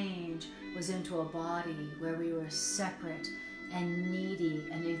change was into a body where we were separate and needy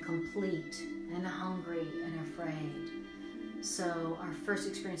and incomplete and hungry and afraid. So our first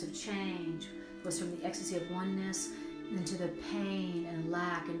experience of change was from the ecstasy of oneness into the pain and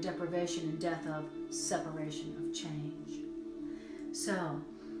lack and deprivation and death of separation of change. So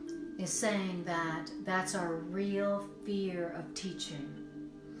it's saying that that's our real fear of teaching.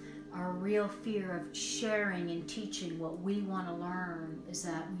 Our real fear of sharing and teaching what we want to learn is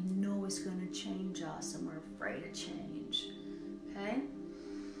that we know it's going to change us and we're afraid of change. Okay?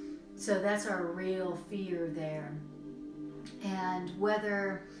 So that's our real fear there. And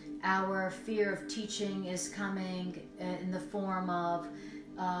whether our fear of teaching is coming in the form of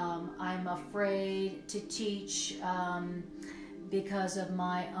I'm afraid to teach because of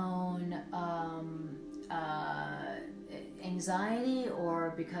my own anxiety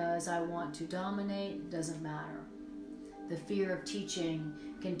or because I want to dominate, doesn't matter. The fear of teaching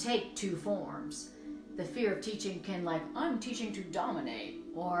can take 2 forms. The fear of teaching can I'm teaching to dominate,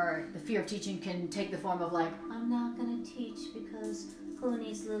 or the fear of teaching can take the form of I'm not going to teach because who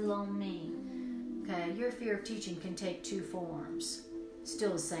needs little old me? Okay, your fear of teaching can take 2 forms.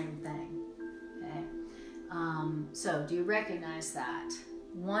 Still the same thing. Okay, so do you recognize that?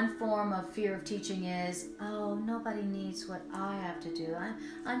 One form of fear of teaching is, oh, nobody needs what I have to do.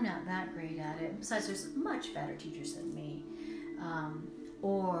 I'm not that great at it. Besides, there's much better teachers than me.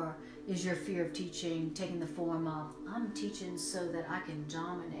 Or is your fear of teaching taking the form of, I'm teaching so that I can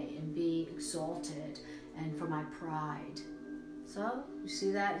dominate and be exalted and for my pride? So, you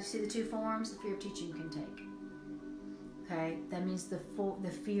see that? You see the 2 forms the fear of teaching can take. Okay, that means the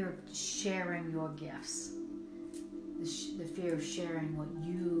fear of sharing your gifts. The fear of sharing what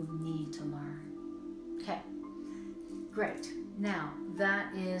you need to learn. Okay, great. Now,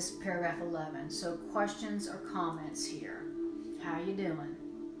 that is paragraph 11. So, questions or comments here? How are you doing?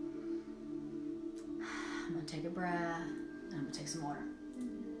 I'm going to take a breath. And I'm going to take some water.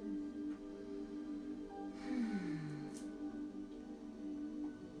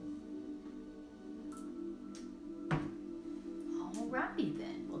 Alrighty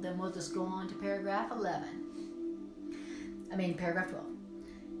then. Well, then we'll just go on to paragraph 12.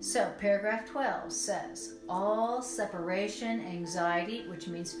 So, paragraph 12 says, all separation anxiety, which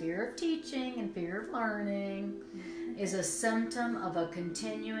means fear of teaching and fear of learning, is a symptom of a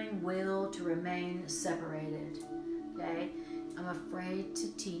continuing will to remain separated. Okay? I'm afraid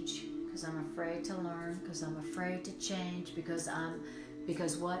to teach because I'm afraid to learn, because I'm afraid to change, because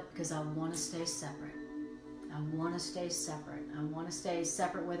what? Because I want to stay separate. I want to stay separate. I want to stay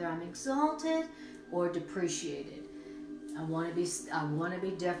separate whether I'm exalted or depreciated. I want to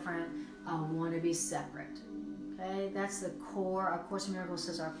be different. I want to be separate. Okay? That's the core. Our Course in Miracles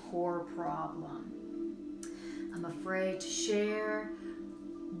says our core problem. I'm afraid to share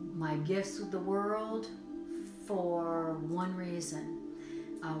my gifts with the world for one reason.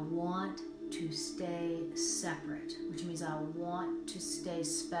 I want to stay separate, which means I want to stay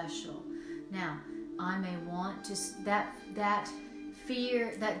special. Now, I may want to, that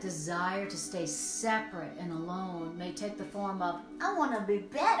fear, that desire to stay separate and alone may take the form of, I want to be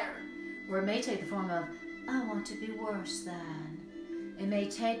better. Or it may take the form of, I want to be worse than. It may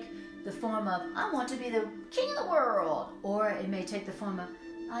take the form of, I want to be the king of the world. Or it may take the form of,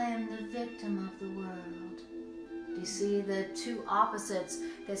 I am the victim of the world. Do you see the 2 opposites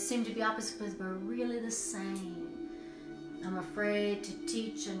that seem to be opposites but are really the same? I'm afraid to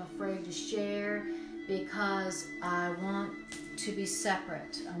teach, I'm afraid to share because I want to be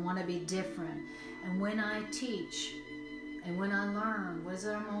separate. I want to be different. And when I teach and when I learn, what is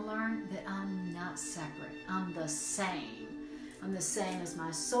it I'm going to learn? That I'm not separate. I'm the same. I'm the same as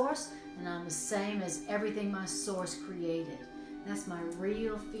my source, and I'm the same as everything my source created. That's my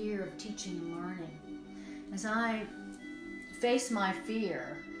real fear of teaching and learning. As I face my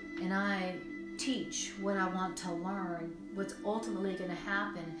fear and I teach what I want to learn, what's ultimately going to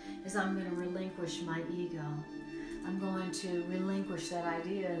happen is I'm going to relinquish my ego. I'm going to relinquish that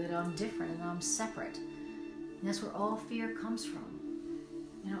idea that I'm different and I'm separate. And that's where all fear comes from.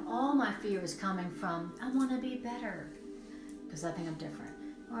 You know, all my fear is coming from, I want to be better because I think I'm different.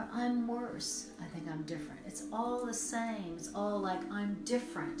 Or I'm worse, I think I'm different. It's all the same. It's all like I'm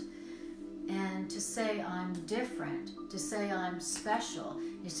different. And to say I'm different, to say I'm special,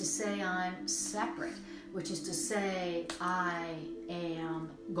 is to say I'm separate, which is to say I am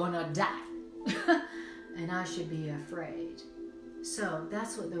gonna die and I should be afraid. So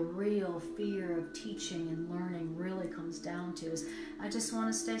that's what the real fear of teaching and learning really comes down to, is I just want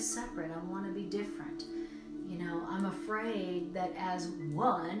to stay separate. I want to be different. You know, I'm afraid that as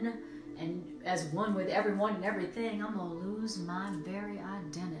one, and as one with everyone and everything, I'm going to lose my very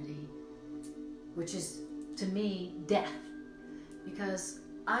identity, which is, to me, death. Because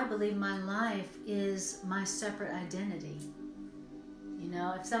I believe my life is my separate identity. You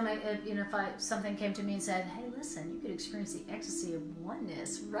know, if something came to me and said, hey, listen, you could experience the ecstasy of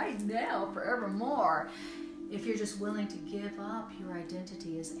oneness right now, forevermore, if you're just willing to give up your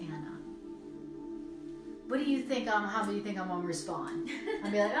identity as Anna. What do you think how do you think I'm going to respond? I'll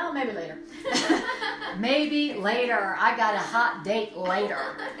be like, oh, maybe later. Maybe later. I got a hot date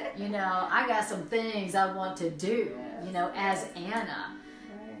later. You know, I got some things I want to do, you know, as Anna.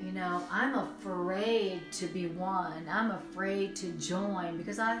 You know, I'm afraid to be one. I'm afraid to join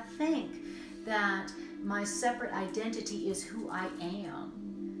because I think that my separate identity is who I am.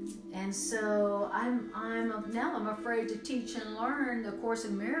 And so now I'm afraid to teach and learn the Course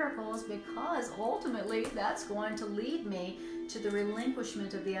in Miracles, because ultimately that's going to lead me to the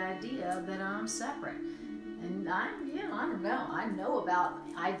relinquishment of the idea that I'm separate. And I don't know. I know about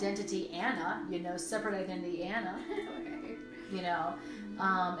identity Anna, you know, separate identity Anna, you know.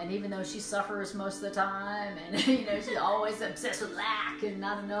 And even though she suffers most of the time, and you know, she's always obsessed with lack and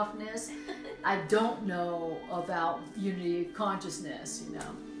not enoughness, I don't know about unity of consciousness, you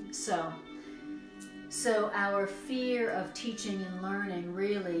know. So our fear of teaching and learning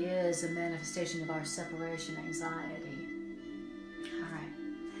really is a manifestation of our separation anxiety. All right.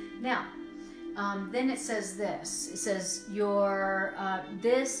 Now, then it says this. It says,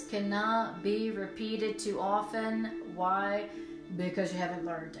 this cannot be repeated too often. Why? Because you haven't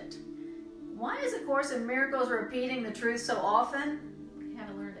learned it. Why is the Course in Miracles repeating the truth so often? You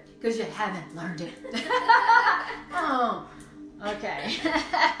haven't learned it. Because you haven't learned it. Oh, okay.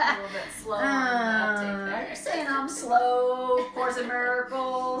 A little bit slow on the uptake there. You're saying I'm slow, Course in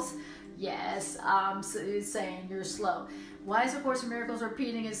Miracles? Yes, I'm saying you're slow. Why is the Course in Miracles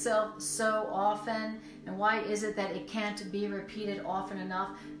repeating itself so often? And why is it that it can't be repeated often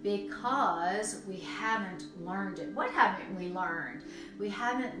enough? Because we haven't learned it. What haven't we learned? We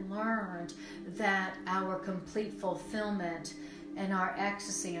haven't learned that our complete fulfillment and our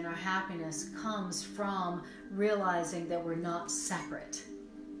ecstasy and our happiness comes from realizing that we're not separate.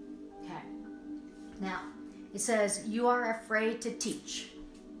 Okay. Now, it says, you are afraid to teach.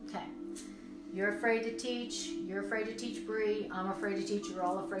 Okay. You're afraid to teach. You're afraid to teach, Bree. I'm afraid to teach. You're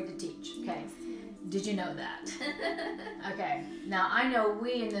all afraid to teach. Okay. Yes. Did you know that? Okay. Now, I know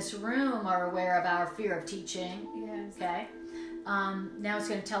we in this room are aware of our fear of teaching. Yes. Okay. Now it's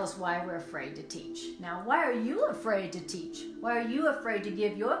going to tell us why we're afraid to teach. Now, why are you afraid to teach? Why are you afraid to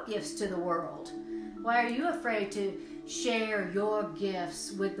give your gifts to the world? Why are you afraid to share your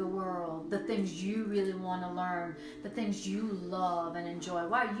gifts with the world, the things you really want to learn, the things you love and enjoy?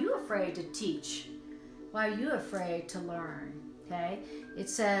 Why are you afraid to teach? Why are you afraid to learn? Okay, it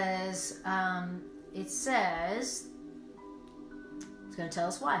says, it's going to tell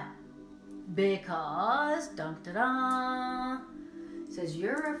us why. Because, dun da da, it says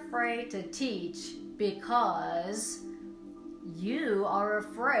you're afraid to teach because you are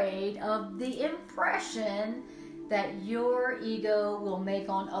afraid of the impression that your ego will make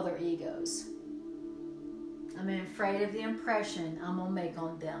on other egos. I'm afraid of the impression I'm going to make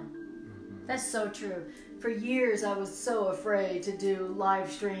on them. That's so true. For years, I was so afraid to do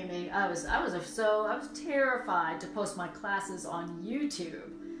live streaming. I was terrified to post my classes on YouTube.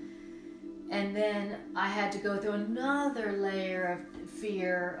 And then I had to go through another layer of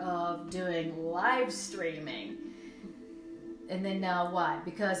fear of doing live streaming. And then now why?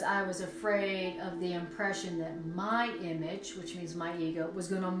 Because I was afraid of the impression that my image, which means my ego, was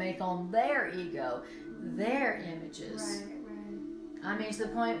going to make on their ego, their images. Right. I mean, to the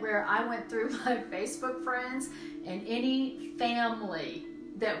point where I went through my Facebook friends, and any family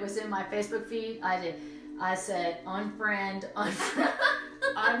that was in my Facebook feed, I said unfriend, unfriend,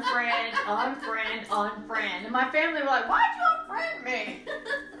 unfriend, unfriend, unfriend. And my family were like, why'd you unfriend me?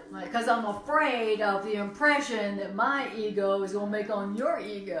 Because I'm afraid of the impression that my ego is going to make on your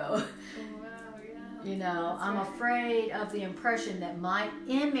ego. You know, I'm afraid of the impression that my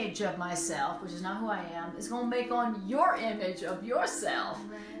image of myself, which is not who I am, is going to make on your image of yourself.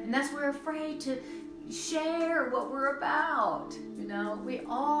 Right. And that's we're afraid to share what we're about. You know, we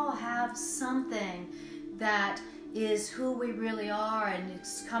all have something that is who we really are, and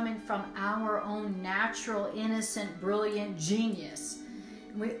it's coming from our own natural, innocent, brilliant genius.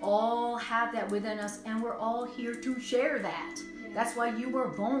 We all have that within us, and we're all here to share that. Yes. That's why you were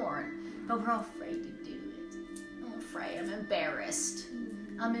born. But we're all afraid to do it. I'm afraid. I'm embarrassed.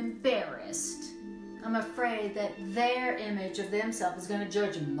 I'm embarrassed. I'm afraid that their image of themselves is going to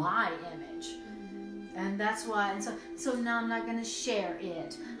judge my image. And that's why, and so now I'm not going to share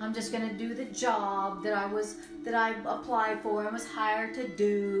it. I'm just going to do the job that I applied for and was hired to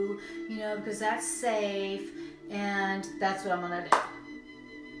do, you know, because that's safe, and that's what I'm going to do.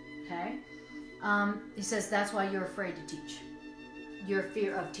 Okay? He says that's why you're afraid to teach. Your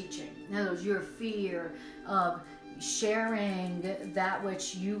fear of teaching. In other words, your fear of sharing that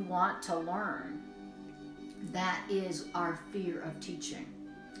which you want to learn. That is our fear of teaching.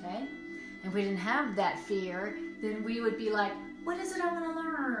 Okay? And if we didn't have that fear, then we would be like, what is it I want to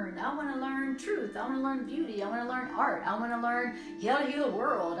learn? I want to learn truth. I want to learn beauty. I want to learn art. I want to learn how to heal the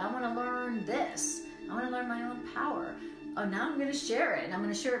world. I want to learn this. I want to learn my own power. Oh, now I'm going to share it. And I'm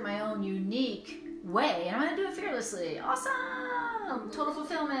going to share it my own unique way. And I'm going to do it fearlessly. Awesome. Total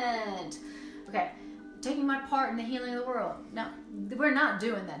fulfillment. Okay. Taking my part in the healing of the world. No, we're not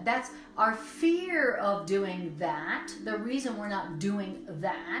doing that. That's our fear of doing that. The reason we're not doing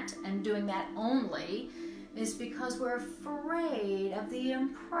that and doing that only is because we're afraid of the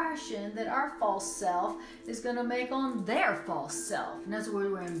impression that our false self is going to make on their false self. And that's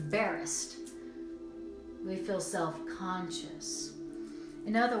where we're embarrassed. We feel self-conscious.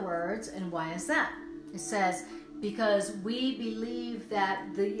 In other words, and why is that? It says, because we believe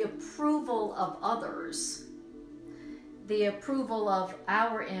that the approval of others, the approval of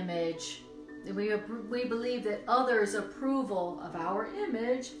our image, we believe that others' approval of our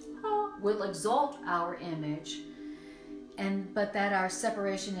image will exalt our image, but that our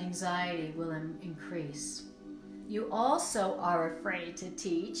separation anxiety will increase. You also are afraid to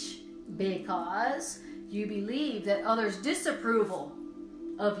teach because you believe that others' disapproval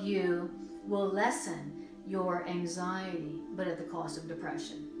of you will lessen your anxiety, but at the cost of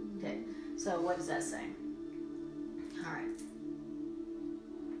depression. Okay, so what does that say? All right.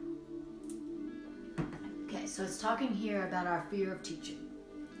 Okay, so it's talking here about our fear of teaching,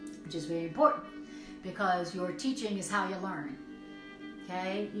 which is very important because your teaching is how you learn.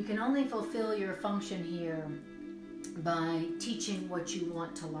 Okay, you can only fulfill your function here by teaching what you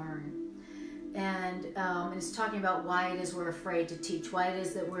want to learn. And it's talking about why it is we're afraid to teach, why it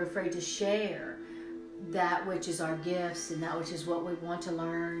is that we're afraid to share that which is our gifts and that which is what we want to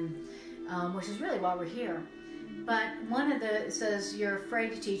learn, which is really why we're here. But it says you're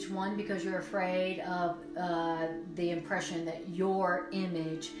afraid to teach, one, because you're afraid of the impression that your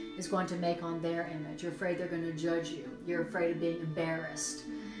image is going to make on their image. You're afraid they're going to judge you. You're afraid of being embarrassed.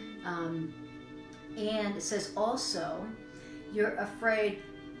 And it says also, you're afraid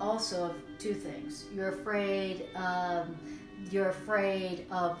also of two things. You're afraid of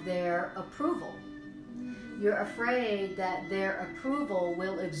their approval. You're afraid that their approval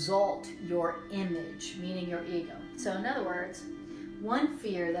will exalt your image, meaning your ego. So in other words, one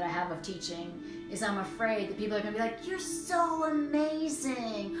fear that I have of teaching is I'm afraid that people are going to be like, you're so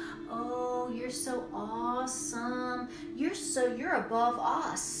amazing. Oh, you're so awesome. You're above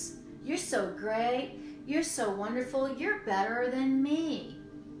us. You're so great. You're so wonderful. You're better than me.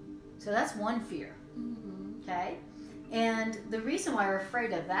 So that's one fear. Okay? And the reason why we're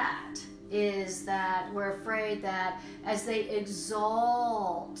afraid of that is that we're afraid that as they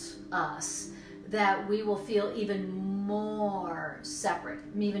exalt us, that we will feel even more separate,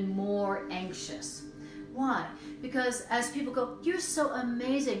 even more anxious. Why? Because as people go, you're so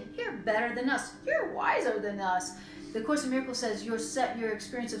amazing, you're better than us, you're wiser than us. The Course in Miracles says your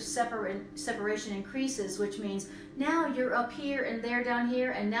experience of separation increases, which means now you're up here and they're down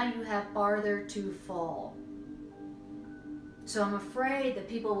here, and now you have farther to fall. So I'm afraid that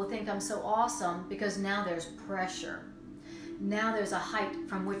people will think I'm so awesome because now there's pressure. Now there's a height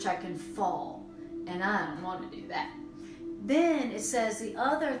from which I can fall, and I don't want to do that. Then it says the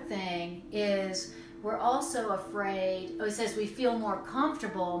other thing is we're also afraid, it says we feel more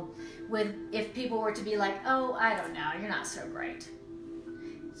comfortable with if people were to be like, oh, I don't know, you're not so great.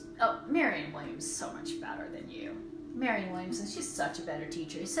 Marianne Williams is so much better than you. Marianne Williamson, she's such a better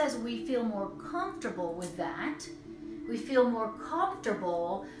teacher. It says we feel more comfortable with that. We feel more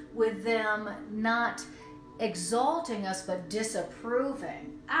comfortable with them not exalting us but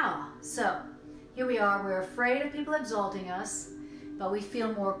disapproving. So here we are, we're afraid of people exalting us, but we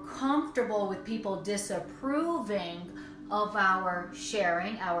feel more comfortable with people disapproving of our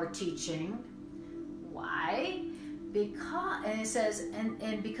sharing, our teaching. Why? Because, and it says,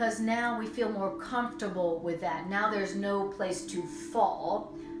 and because now we feel more comfortable with that. Now there's no place to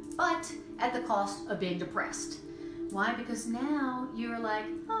fall, but at the cost of being depressed. Why? Because now you're like,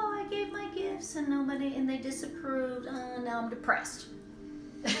 oh, I gave my gifts and they disapproved. Now I'm depressed.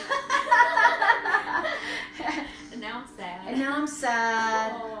 And now I'm sad. And now I'm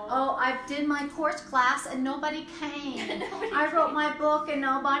sad. Oh, I did my course class and nobody came. I wrote my book and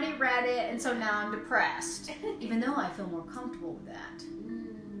nobody read it, and so now I'm depressed. Even though I feel more comfortable with that.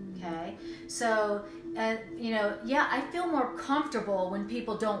 Okay? So, yeah, I feel more comfortable when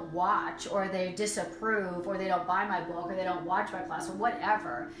people don't watch or they disapprove or they don't buy my book or they don't watch my class or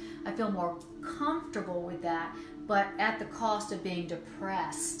whatever. I feel more comfortable with that, but at the cost of being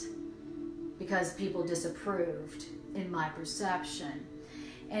depressed because people disapproved in my perception.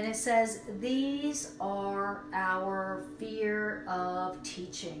 And it says, these are our fear of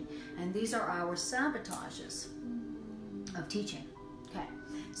teaching. And these are our sabotages of teaching. Okay.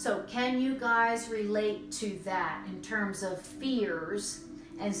 So can you guys relate to that in terms of fears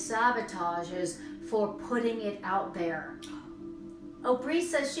and sabotages for putting it out there? Oh, Bree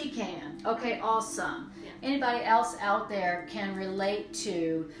says she can. Okay, awesome. Yeah. Anybody else out there can relate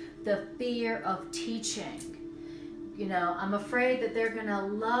to the fear of teaching? You know, I'm afraid that they're going to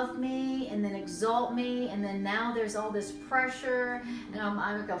love me and then exalt me, and then now there's all this pressure, and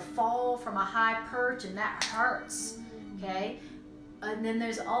I'm going to fall from a high perch, and that hurts. Okay? And then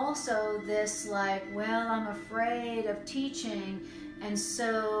there's also this like, well, I'm afraid of teaching, and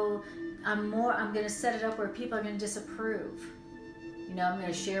so I'm going to set it up where people are going to disapprove. You know, I'm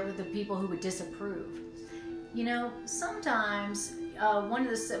going to share with the people who would disapprove. You know, sometimes one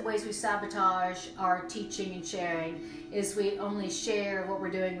of the ways we sabotage our teaching and sharing is we only share what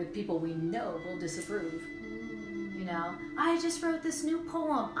we're doing with people we know will disapprove. You know, I just wrote this new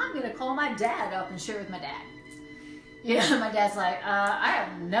poem. I'm going to call my dad up and share with my dad. You know, my dad's like, I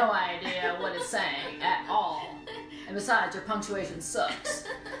have no idea what it's saying at all. And besides, your punctuation sucks.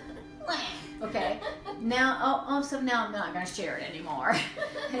 Okay, now, so now I'm not going to share it anymore.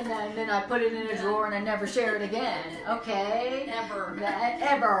 And then I put it in a drawer and I never share it again. Okay?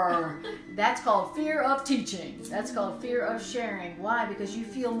 Ever. That's called fear of teaching. That's called fear of sharing. Why? Because you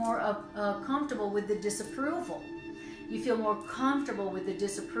feel more comfortable with the disapproval. You feel more comfortable with the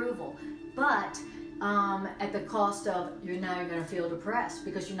disapproval. But at the cost of you're going to feel depressed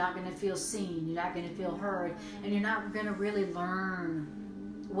because you're not going to feel seen, you're not going to feel heard, and you're not going to really learn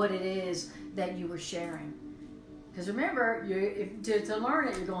what it is that you were sharing. Because remember, to learn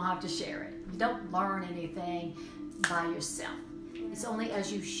it, you're going to have to share it. You don't learn anything by yourself. It's only as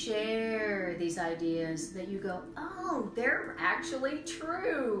you share these ideas that you go, oh, they're actually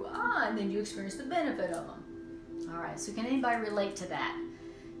true. And then you experience the benefit of them. All right, so can anybody relate to that?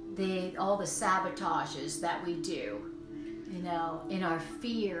 All the sabotages that we do, you know, in our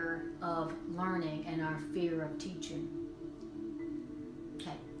fear of learning and our fear of teaching.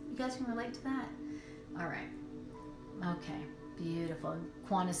 Okay, you guys can relate to that? All right. Okay, beautiful.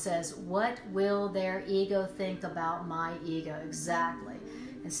 Quanta says, what will their ego think about my ego? Exactly.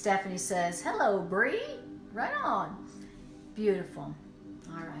 And Stephanie says, hello, Bree. Right on. Beautiful.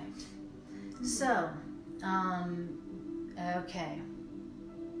 All right. So, okay.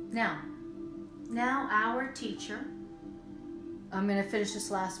 Now our teacher, I'm going to finish this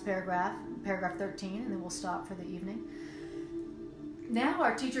last paragraph 13, and then we'll stop for the evening. Now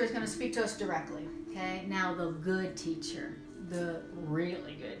our teacher is going to speak to us directly. Okay, now the good teacher, the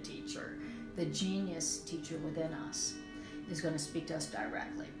really good teacher, the genius teacher within us is going to speak to us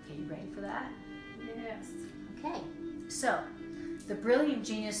directly. Okay, you ready for that? Yes. Okay, so the brilliant,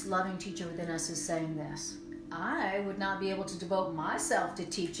 genius, loving teacher within us is saying this. I would not be able to devote myself to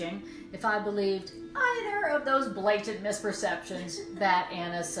teaching if I believed either of those blatant misperceptions that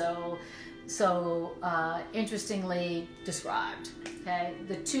Anna so interestingly described. Okay,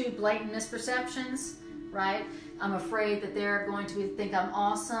 the two blatant misperceptions, right? I'm afraid that they're going to think I'm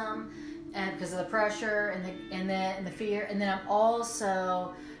awesome, and because of the pressure and the fear, and then I'm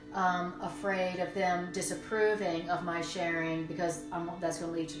also afraid of them disapproving of my sharing because that's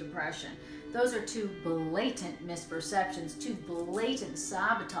going to lead to depression. Those are two blatant misperceptions, two blatant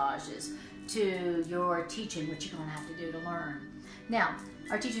sabotages to your teaching, which you're going to have to do to learn. Now,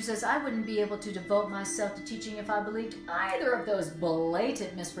 our teacher says, I wouldn't be able to devote myself to teaching if I believed either of those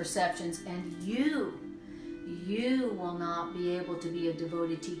blatant misperceptions, and you will not be able to be a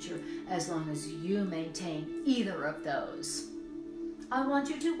devoted teacher as long as you maintain either of those. I want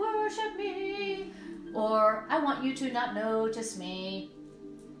you to worship me, or I want you to not notice me.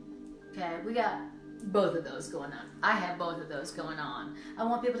 Okay, we got both of those going on. I have both of those going on. I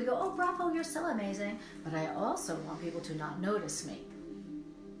want people to go, oh, bravo, you're so amazing. But I also want people to not notice me.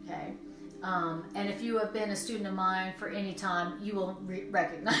 Okay? And if you have been a student of mine for any time, you will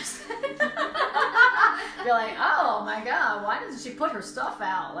recognize that. You're like, oh my God, why doesn't she put her stuff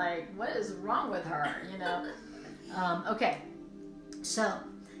out? Like, what is wrong with her? You know? Okay. So,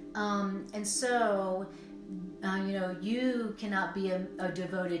 you cannot be a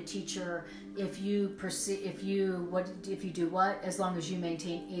devoted teacher if you do what? As long as you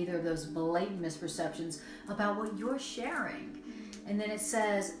maintain either of those blatant misperceptions about what you're sharing. And then it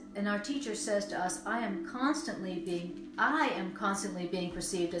says, and our teacher says to us, I am constantly being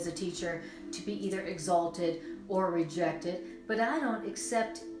perceived as a teacher to be either exalted or rejected, but I don't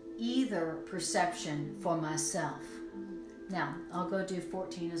accept either perception for myself. Now, I'll go do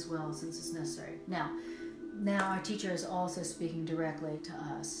 14 as well since it's necessary. Now our teacher is also speaking directly to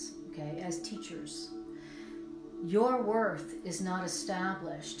us, okay, as teachers. Your worth is not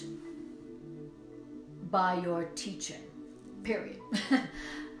established by your teaching, period.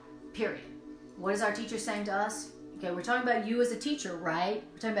 Period. What is our teacher saying to us? Okay, we're talking about you as a teacher, right?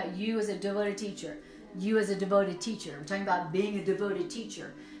 We're talking about you as a devoted teacher. You as a devoted teacher. We're talking about being a devoted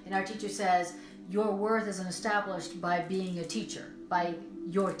teacher. And our teacher says, your worth isn't established by being a teacher, by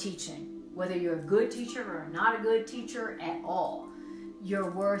your teaching. Whether you're a good teacher or not a good teacher at all, your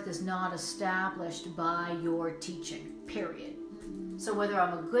worth is not established by your teaching, period. So whether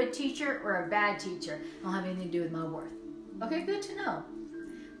I'm a good teacher or a bad teacher, I don't have anything to do with my worth. Okay, good to know.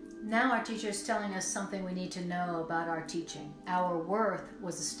 Now our teacher is telling us something we need to know about our teaching. Our worth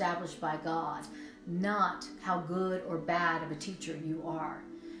was established by God, not how good or bad of a teacher you are.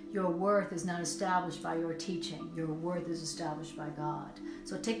 Your worth is not established by your teaching. Your worth is established by God.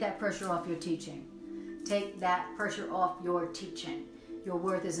 So take that pressure off your teaching. Take that pressure off your teaching. Your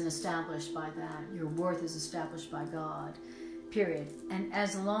worth isn't established by that. Your worth is established by God. Period. And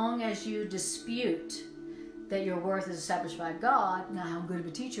as long as you dispute that your worth is established by God, not how good of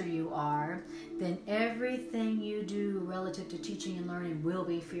a teacher you are, then everything you do relative to teaching and learning will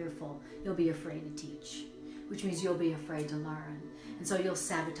be fearful. You'll be afraid to teach, which means you'll be afraid to learn. And so you'll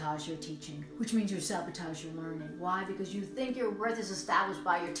sabotage your teaching, which means you'll sabotage your learning. Why? Because you think your worth is established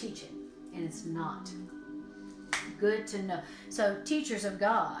by your teaching, and it's not. Good to know. So teachers of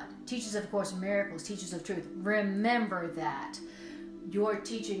God, teachers of Course in Miracles, teachers of truth, remember that your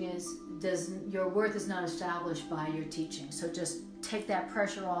teaching your worth is not established by your teaching. So just take that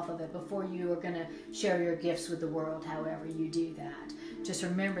pressure off of it before you are going to share your gifts with the world, however you do that. Just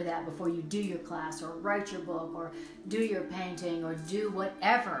remember that before you do your class or write your book or do your painting or do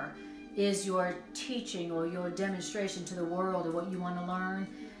whatever is your teaching or your demonstration to the world of what you want to learn.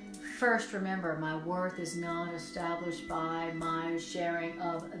 First, remember, my worth is not established by my sharing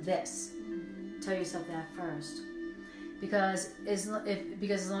of this. Tell yourself that first. Because as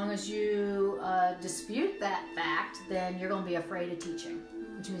long as you dispute that fact, then you're going to be afraid of teaching,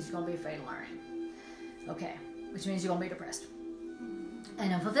 which means you're going to be afraid of learning. Okay, which means you're going to be depressed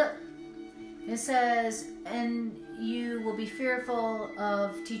and unfulfilled. It says, and you will be fearful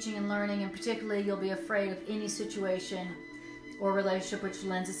of teaching and learning, and particularly you'll be afraid of any situation or relationship which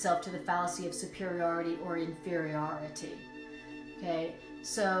lends itself to the fallacy of superiority or inferiority. Okay,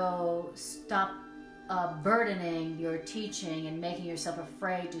 so stop burdening your teaching and making yourself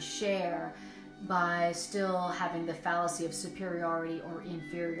afraid to share by still having the fallacy of superiority or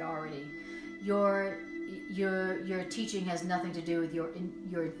inferiority. Your teaching has nothing to do with your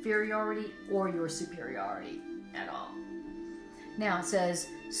inferiority or your superiority at all. Now it says,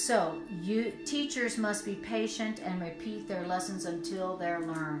 so teachers must be patient and repeat their lessons until they're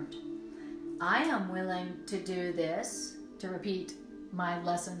learned. I am willing to do this, to repeat my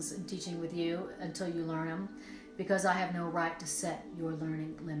lessons and teaching with you until you learn them, because I have no right to set your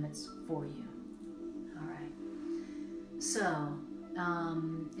learning limits for you. All right. So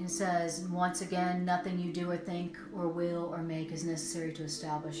it says, once again, nothing you do or think or will or make is necessary to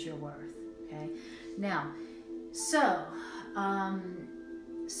establish your worth. Okay. Now, so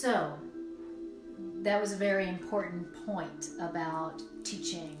that was a very important point about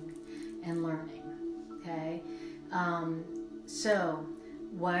teaching and learning. Okay. So,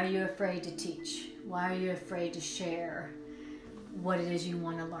 why are you afraid to teach? Why are you afraid to share what it is you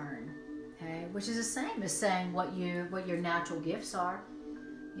want to learn? Okay, which is the same as saying what your natural gifts are.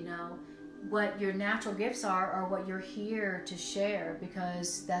 You know, what your natural gifts are what you're here to share,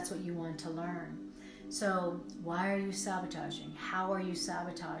 because that's what you want to learn. So why are you sabotaging? How are you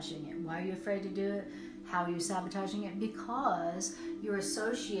sabotaging it? Why are you afraid to do it? How are you sabotaging it? Because you're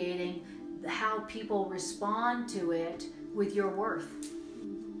associating how people respond to it with your worth.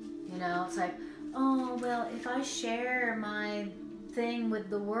 You know, it's like, oh, well, if I share my thing with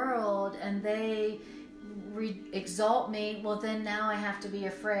the world and they exalt me, well, then now I have to be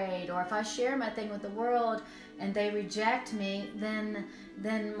afraid. Or if I share my thing with the world and they reject me, then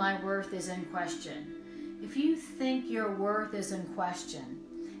my worth is in question. If you think your worth is in question,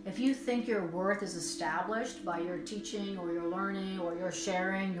 if you think your worth is established by your teaching or your learning or your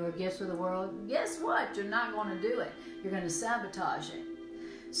sharing your gifts with the world, guess what? You're not going to do it. You're going to sabotage it.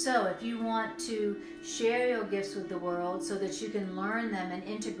 So if you want to share your gifts with the world so that you can learn them and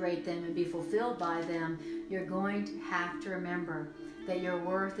integrate them and be fulfilled by them, you're going to have to remember that your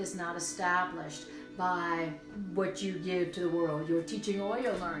worth is not established by what you give to the world, your teaching or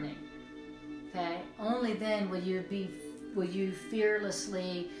your learning. Okay? Only then will you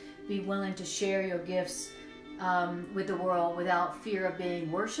fearlessly be willing to share your gifts with the world without fear of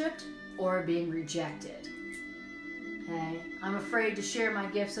being worshipped or being rejected. Okay? I'm afraid to share my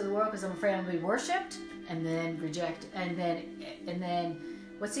gifts to the world because I'm afraid I'm going to be worshipped and then rejected. And then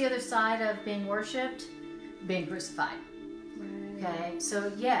what's the other side of being worshipped? Being crucified. Right. Okay?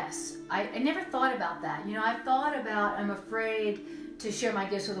 So yes, I never thought about that. You know, I thought about I'm afraid to share my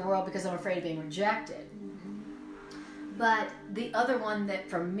gifts with the world because I'm afraid of being rejected. But the other one that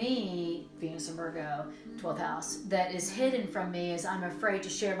for me, Venus and Virgo, 12th house, that is hidden from me is I'm afraid to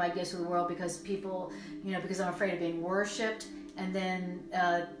share my gifts with the world because people, you know, because I'm afraid of being worshipped and then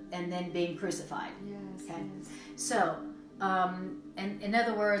being crucified. Yes. Okay. Yes. So, and in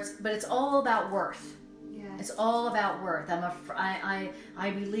other words, but it's all about worth. Yes. It's all about worth. I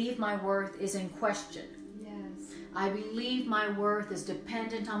believe my worth is in question. Yes. I believe my worth is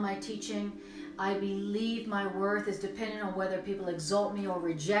dependent on my teaching. I believe my worth is dependent on whether people exalt me or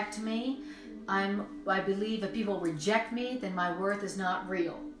reject me. I believe if people reject me, then my worth is not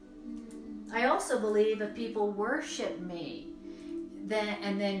real. I also believe if people worship me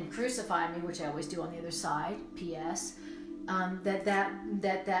and then crucify me, which I always do on the other side, P.S.,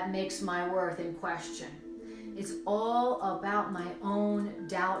 that makes my worth in question. It's all about my own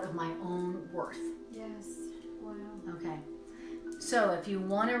doubt of my own worth. Yes. Wow. Okay. So if you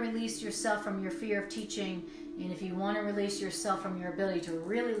want to release yourself from your fear of teaching, and if you want to release yourself from your ability to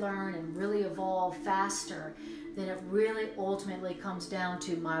really learn and really evolve faster, then it really ultimately comes down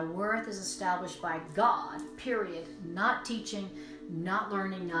to my worth is established by God, period. Not teaching, not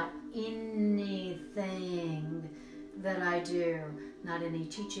learning, not anything that I do. Not any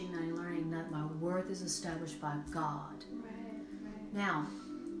teaching, not any learning. Not my worth is established by God. Right. Now,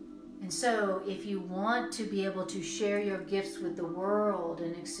 and so if you want to be able to share your gifts with the world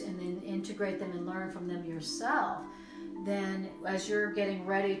and then integrate them and learn from them yourself, then as you're getting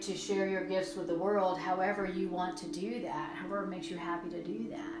ready to share your gifts with the world, however you want to do that, however makes you happy to do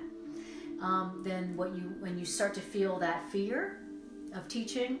that, then when you start to feel that fear of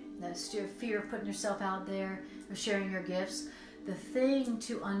teaching, that fear of putting yourself out there, of sharing your gifts, the thing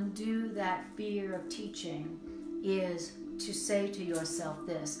to undo that fear of teaching is to say to yourself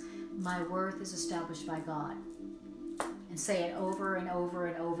this: my worth is established by God. And say it over and over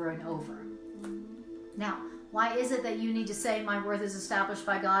and over and over. Now, why is it that you need to say my worth is established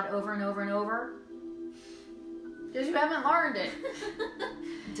by God over and over and over? Because you haven't learned it.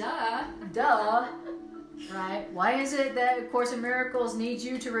 Duh. Right? Why is it that A Course in Miracles needs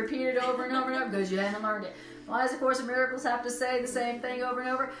you to repeat it over and over and over? Because you haven't learned it. Why does A Course in Miracles have to say the same thing over and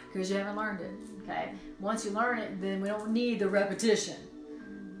over? Because you haven't learned it. Okay? Once you learn it, then we don't need the repetition.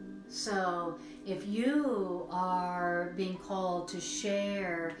 So if you are being called to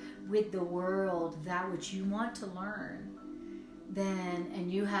share with the world that which you want to learn, then, and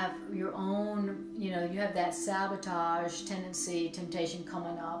you have your own, you have that sabotage tendency, temptation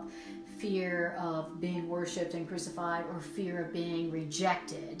coming up, fear of being worshipped and crucified, or fear of being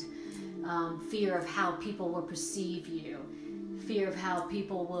rejected, fear of how people will perceive you, fear of how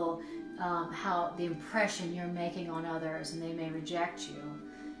people will, how the impression you're making on others, and they may reject you.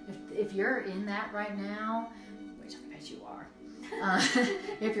 If you're in that right now, which I bet you are,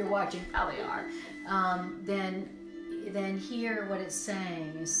 if you're watching, probably are, then hear what it's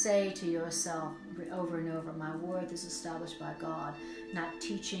saying is say to yourself over and over, my worth is established by God, not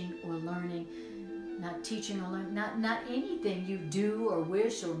teaching or learning. not teaching or learning, not anything you do or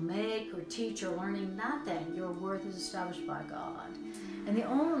wish or make or teach or learning, nothing. Your worth is established by God. And the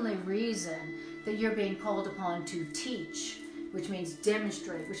only reason that you're being called upon to teach, which means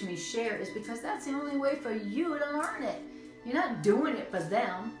demonstrate, which means share, is because that's the only way for you to learn it. You're not doing it for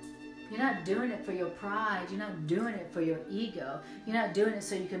them. You're not doing it for your pride. You're not doing it for your ego. You're not doing it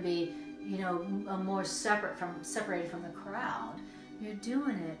so you can be, more separated from the crowd. You're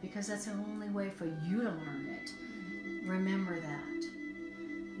doing it because that's the only way for you to learn it. Remember that.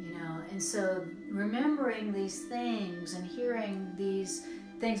 And so remembering these things and hearing these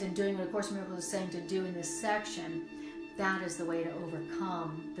things and doing what A Course in Miracles is saying to do in this section, that is the way to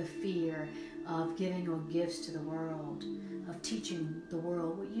overcome the fear of giving your gifts to the world, of teaching the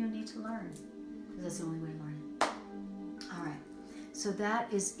world what you need to learn, because that's the only way to learn it. All right, so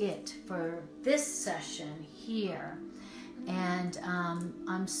that is it for this session here, and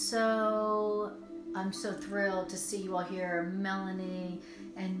I'm so thrilled to see you all here, Melanie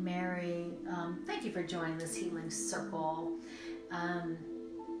and Mary. Thank you for joining this healing circle.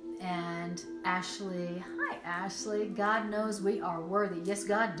 And Ashley, hi Ashley. God knows we are worthy. Yes,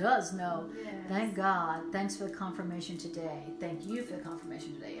 God does know. Yes. Thank God. Thanks for the confirmation today. Thank you for the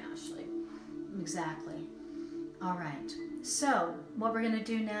confirmation today, Ashley. Exactly. All right. So what we're going to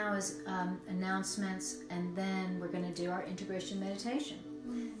do now is announcements, and then we're going to do our integration meditation,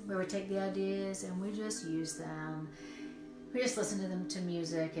 where we take the ideas and we just use them. We just listen to them to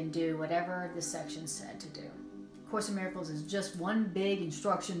music and do whatever the section said to do. Course in Miracles is just one big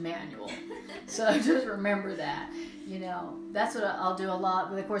instruction manual. So just remember that. That's what I'll do a lot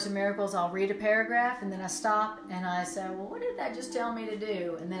with A Course in Miracles. I'll read a paragraph and then I stop and I say, well, what did that just tell me to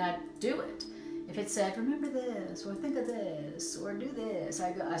do? And then I do it. If it said, remember this, or think of this, or do this,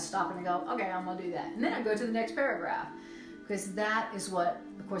 I stop and I go, okay, I'm going to do that. And then I go to the next paragraph, because that is what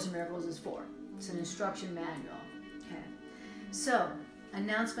A Course in Miracles is for. It's an instruction manual. Okay. So,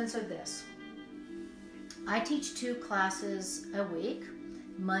 announcements are this. I teach 2 classes a week,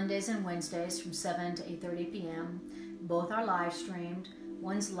 Mondays and Wednesdays from 7 to 8:30 p.m. Both are live streamed.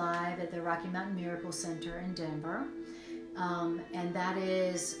 One's live at the Rocky Mountain Miracle Center in Denver, and that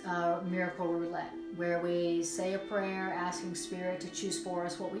is Miracle Roulette, where we say a prayer asking Spirit to choose for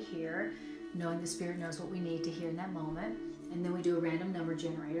us what we hear, knowing the Spirit knows what we need to hear in that moment, and then we do a random number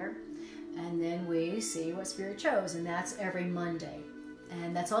generator, and then we see what Spirit chose, and that's every Monday.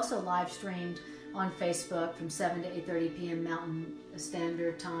 And that's also live streamed on Facebook from 7 to 8:30 p.m. Mountain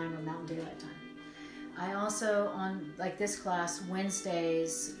Standard Time or Mountain Daylight Time. I also, on like this class,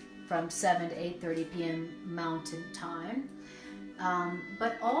 Wednesdays from 7 to 8:30 p.m. Mountain Time.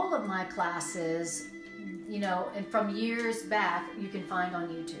 But all of my classes, and from years back, you can find on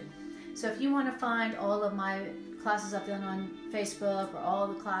YouTube. So if you want to find all of my classes I've done on Facebook or all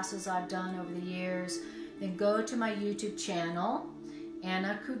the classes I've done over the years, then go to my YouTube channel,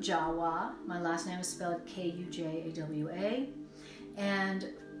 Anna Kujawa. My last name is spelled Kujawa. And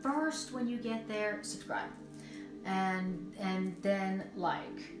first, when you get there, subscribe. And then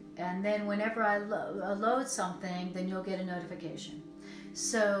like. And then whenever I load something, then you'll get a notification.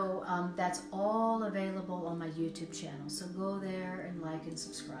 So that's all available on my YouTube channel. So go there and like and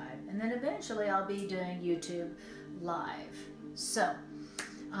subscribe. And then eventually I'll be doing YouTube live. So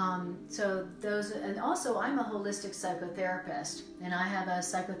those, and also I'm a holistic psychotherapist, and I have a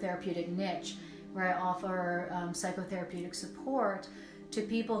psychotherapeutic niche where I offer psychotherapeutic support to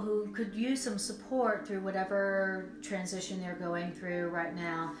people who could use some support through whatever transition they're going through right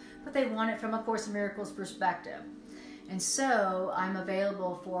now, but they want it from a Course in Miracles perspective. And so I'm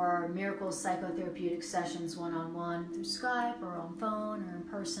available for MiraclePsychotherapeutics sessions one-on-one through Skype or on phone or in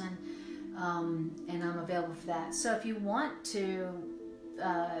person, and I'm available for that. So if you want to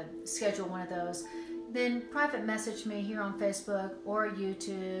schedule one of those, then private message me here on Facebook or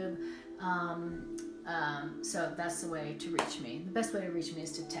YouTube. So that's the way to reach me. The best way to reach me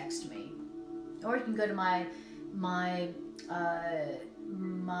is to text me, or you can go to my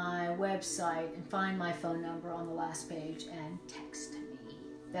website and find my phone number on the last page and text me.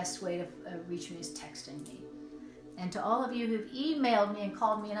 Best way to reach me is texting me. And to all of you who've emailed me and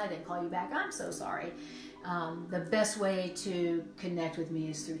called me and I didn't call you back, I'm so sorry. The best way to connect with me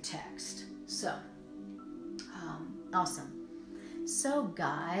is through text. So, awesome. So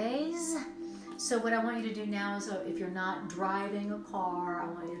guys, so what I want you to do now is, if you're not driving a car, I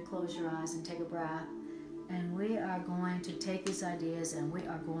want you to close your eyes and take a breath. And we are going to take these ideas and we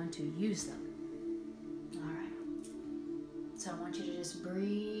are going to use them. All right. So I want you to just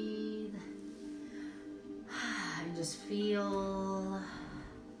breathe and just feel.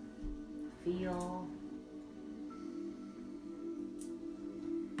 Feel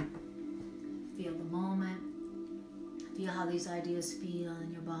feel the moment. Feel how these ideas feel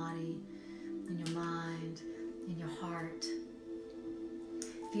in your body, in your mind, in your heart.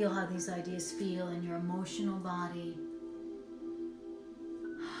 Feel how these ideas feel in your emotional body.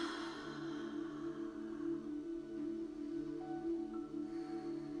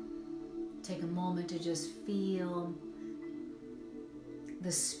 Take a moment to just feel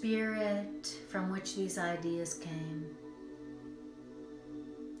the spirit from which these ideas came,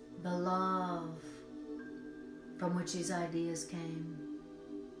 the love from which these ideas came.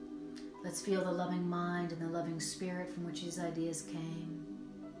 Let's feel the loving mind and the loving spirit from which these ideas came.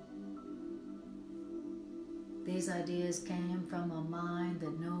 These ideas came from a mind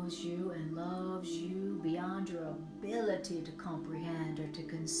that knows you and loves you beyond your ability to comprehend or to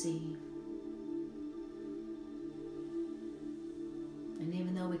conceive. And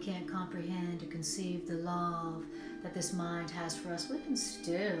even though we can't comprehend or conceive the love that this mind has for us, we can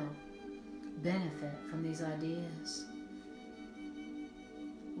still benefit from these ideas.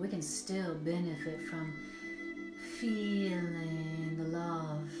 We can still benefit from feeling the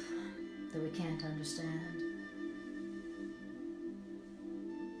love that we can't understand.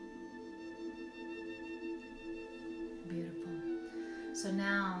 Beautiful. So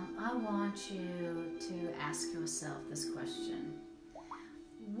now I want you to ask yourself this question.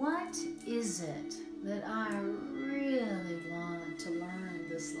 What is it that I really want to learn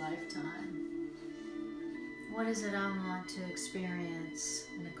this lifetime? What is it I want to experience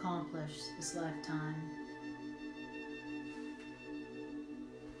and accomplish this lifetime?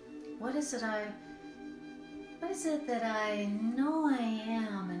 What is it that I know I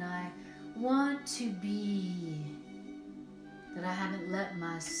am and I want to be, that I haven't let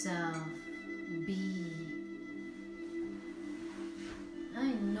myself be?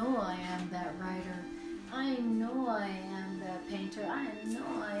 I know I am that writer. I know I am that painter. I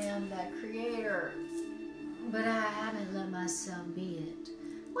know I am that creator. But I haven't let myself be it.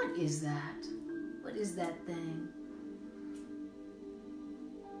 What is that? What is that thing?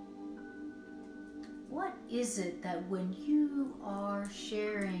 What is it that when you are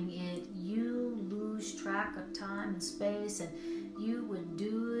sharing it, you lose track of time and space, and you would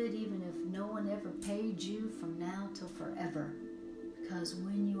do it even if no one ever paid you from now till forever? Because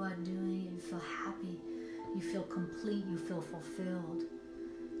when you are doing it, you feel happy, you feel complete, you feel fulfilled.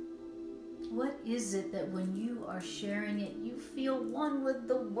 What is it that when you are sharing it, you feel one with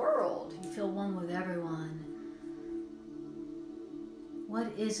the world, you feel one with everyone? What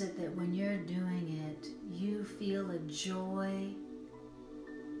is it that when you're doing it, you feel a joy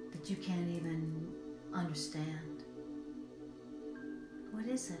that you can't even understand? What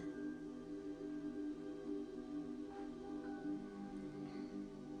is it?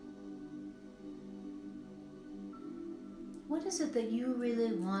 What is it that you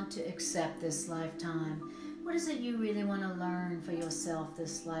really want to accept this lifetime? What is it you really want to learn for yourself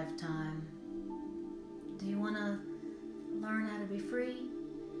this lifetime? Do you want to learn how to be free?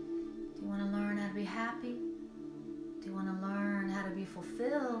 Do you want to learn how to be happy? Do you want to learn how to be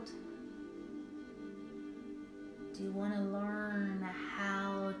fulfilled? Do you want to learn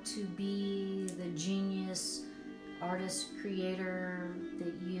how to be the genius, artist, creator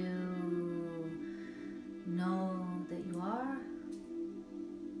that you know that you are?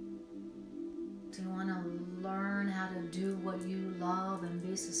 Do you want to learn how to do what you love and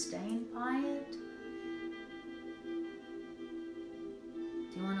be sustained by it?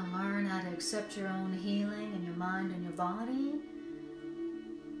 Do you want to learn how to accept your own healing in your mind and your body?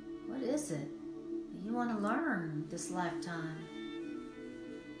 What is it that you want to learn this lifetime?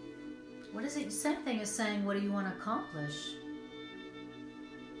 What is it? Same thing as saying, what do you want to accomplish?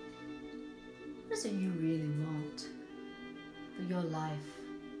 What is it you really want for your life?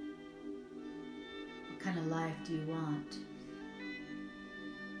 What kind of life do you want?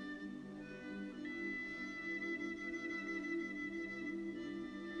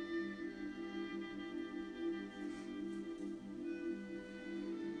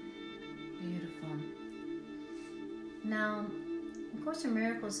 Beautiful. Now, of Course in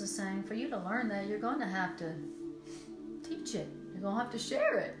Miracles is saying for you to learn that, you're going to have to teach it. You're going to have to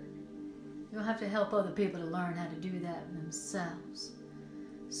share it. You'll have to help other people to learn how to do that themselves.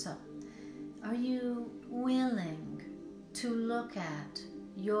 So, are you willing to look at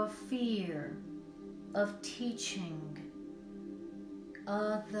your fear of teaching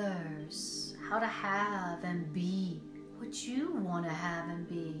others how to have and be what you want to have and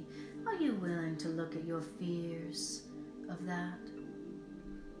be? Are you willing to look at your fears of that?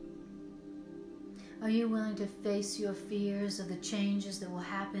 Are you willing to face your fears of the changes that will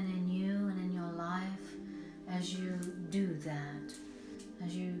happen in you and in your life as you do that?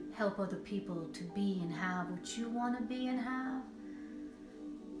 as you help other people to be and have what you want to be and have?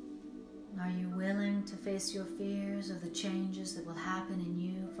 Are you willing to face your fears of the changes that will happen in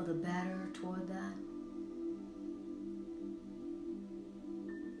you for the better toward that?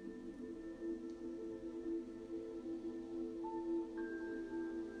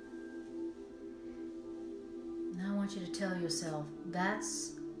 Now I want you to tell yourself,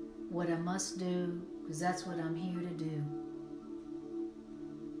 that's what I must do, because that's what I'm here to do.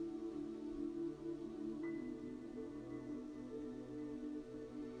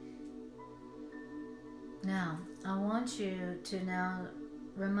 Now, I want you to now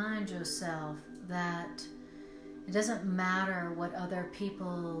remind yourself that it doesn't matter what other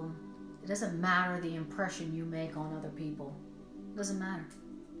people, it doesn't matter the impression you make on other people. It doesn't matter.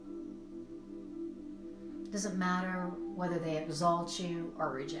 It doesn't matter whether they exalt you or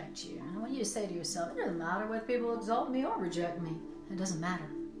reject you. And I want you to say to yourself, it doesn't matter whether people exalt me or reject me. It doesn't matter.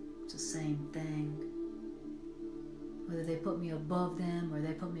 It's the same thing. Whether they put me above them or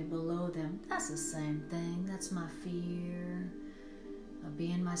they put me below them, that's the same thing. That's my fear of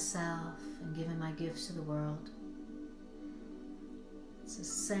being myself and giving my gifts to the world. It's the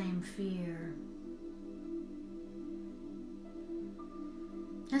same fear.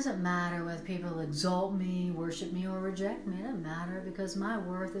 It doesn't matter whether people exalt me, worship me, or reject me. It doesn't matter, because my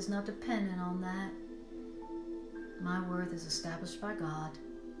worth is not dependent on that. My worth is established by God.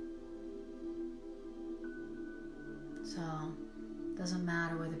 So, it doesn't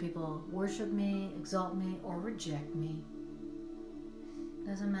matter whether people worship me, exalt me, or reject me. It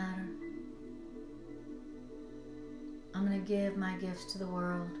doesn't matter. I'm going to give my gifts to the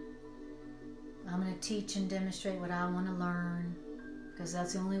world. I'm going to teach and demonstrate what I want to learn, because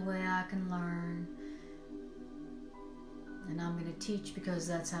that's the only way I can learn. And I'm going to teach because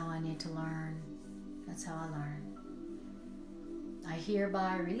that's how I need to learn. That's how I learn. I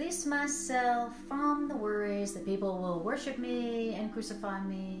hereby release myself from the worries that people will worship me and crucify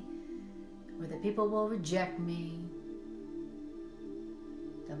me, or that people will reject me.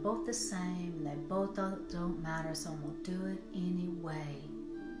 They're both the same, and they both don't matter, so we'll do it anyway.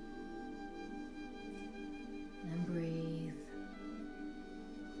 And breathe.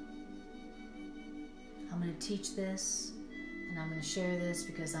 I'm going to teach this, and I'm going to share this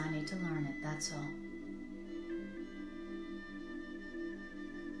because I need to learn it, that's all.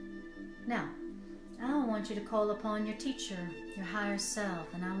 Now, I want you to call upon your teacher, your higher self,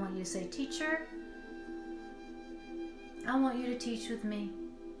 and I want you to say, Teacher, I want you to teach with me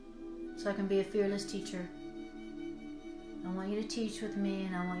so I can be a fearless teacher. I want you to teach with me,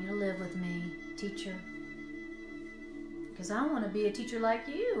 and I want you to live with me, teacher. Because I want to be a teacher like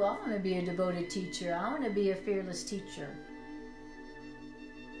you. I want to be a devoted teacher. I want to be a fearless teacher.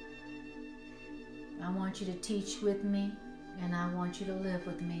 I want you to teach with me, and I want you to live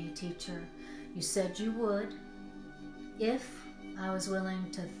with me, teacher. You said you would if I was willing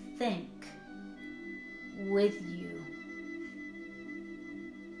to think with you.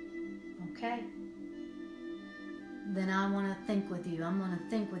 Okay? Then I want to think with you. I'm going to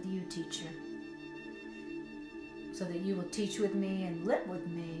think with you, teacher, so that you will teach with me and live with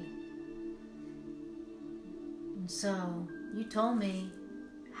me. And so you told me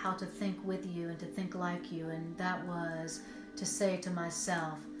how to think with you and to think like you, and that was to say to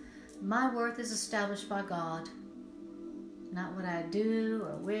myself, my worth is established by God, not what I do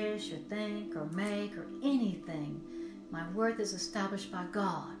or wish or think or make or anything. My worth is established by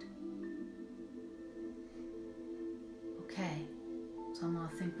God. Okay, so I'm going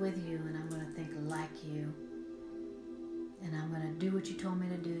to think with you, and I'm going to think like you, and I'm going to do what you told me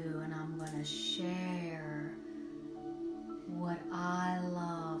to do, and I'm going to share what I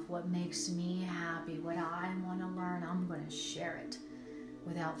love, what makes me happy, what I want to learn. I'm going to share it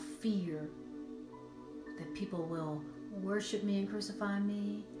without fear that people will worship me and crucify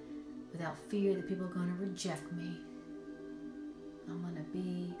me, without fear that people are going to reject me. I'm going to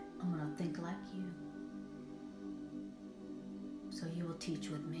think like you, so you will teach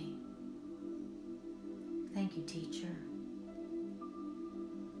with me. Thank you, teacher.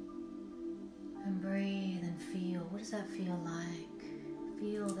 And breathe and feel. What does that feel like?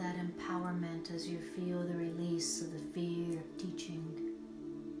 Feel that empowerment as you feel the release of the fear of teaching.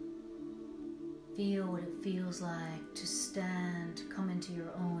 Feel what it feels like to stand, to come into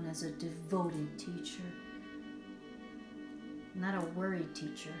your own as a devoted teacher. Not a worried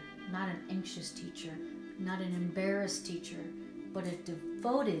teacher, not an anxious teacher, not an embarrassed teacher, but a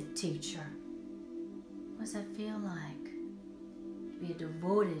devoted teacher. What does that feel like to be a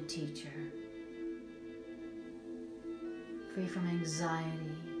devoted teacher? Free from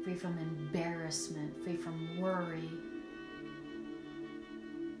anxiety, free from embarrassment, free from worry.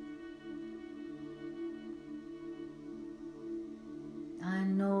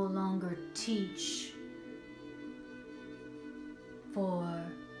 teach for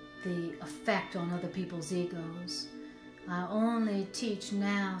the effect on other people's egos. I only teach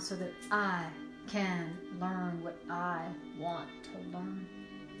now so that I can learn what I want to learn.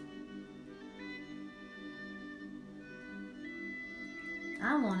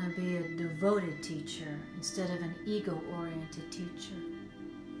 I want to be a devoted teacher instead of an ego-oriented teacher.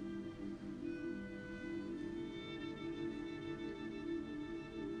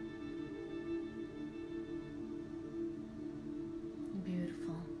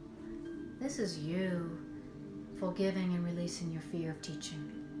 Beautiful. This is you forgiving and releasing your fear of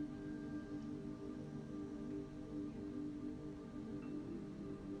teaching.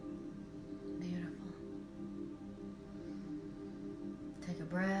 Beautiful. Take a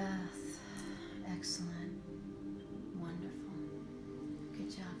breath. Excellent. Wonderful.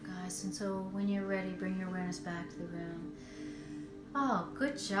 Good job, guys. And so when you're ready, bring your awareness back to the room. Oh,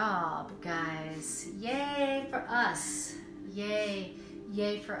 good job, guys. Yay for us. Yay.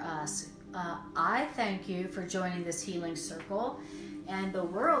 Yay for us. I thank you for joining this healing circle, and the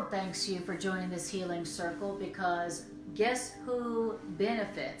world thanks you for joining this healing circle, because guess who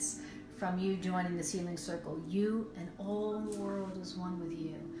benefits from you joining this healing circle? You, and all the world is one with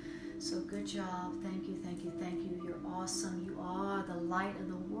you. So good job. Thank you, thank you, thank you. You're awesome. You are the light of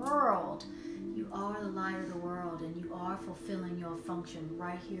the world. You are the light of the world, and you are fulfilling your function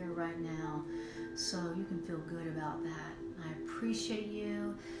right here, right now. So you can feel good about that. I appreciate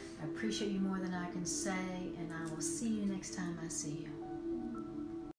you. I appreciate you more than I can say, and I will see you next time I see you.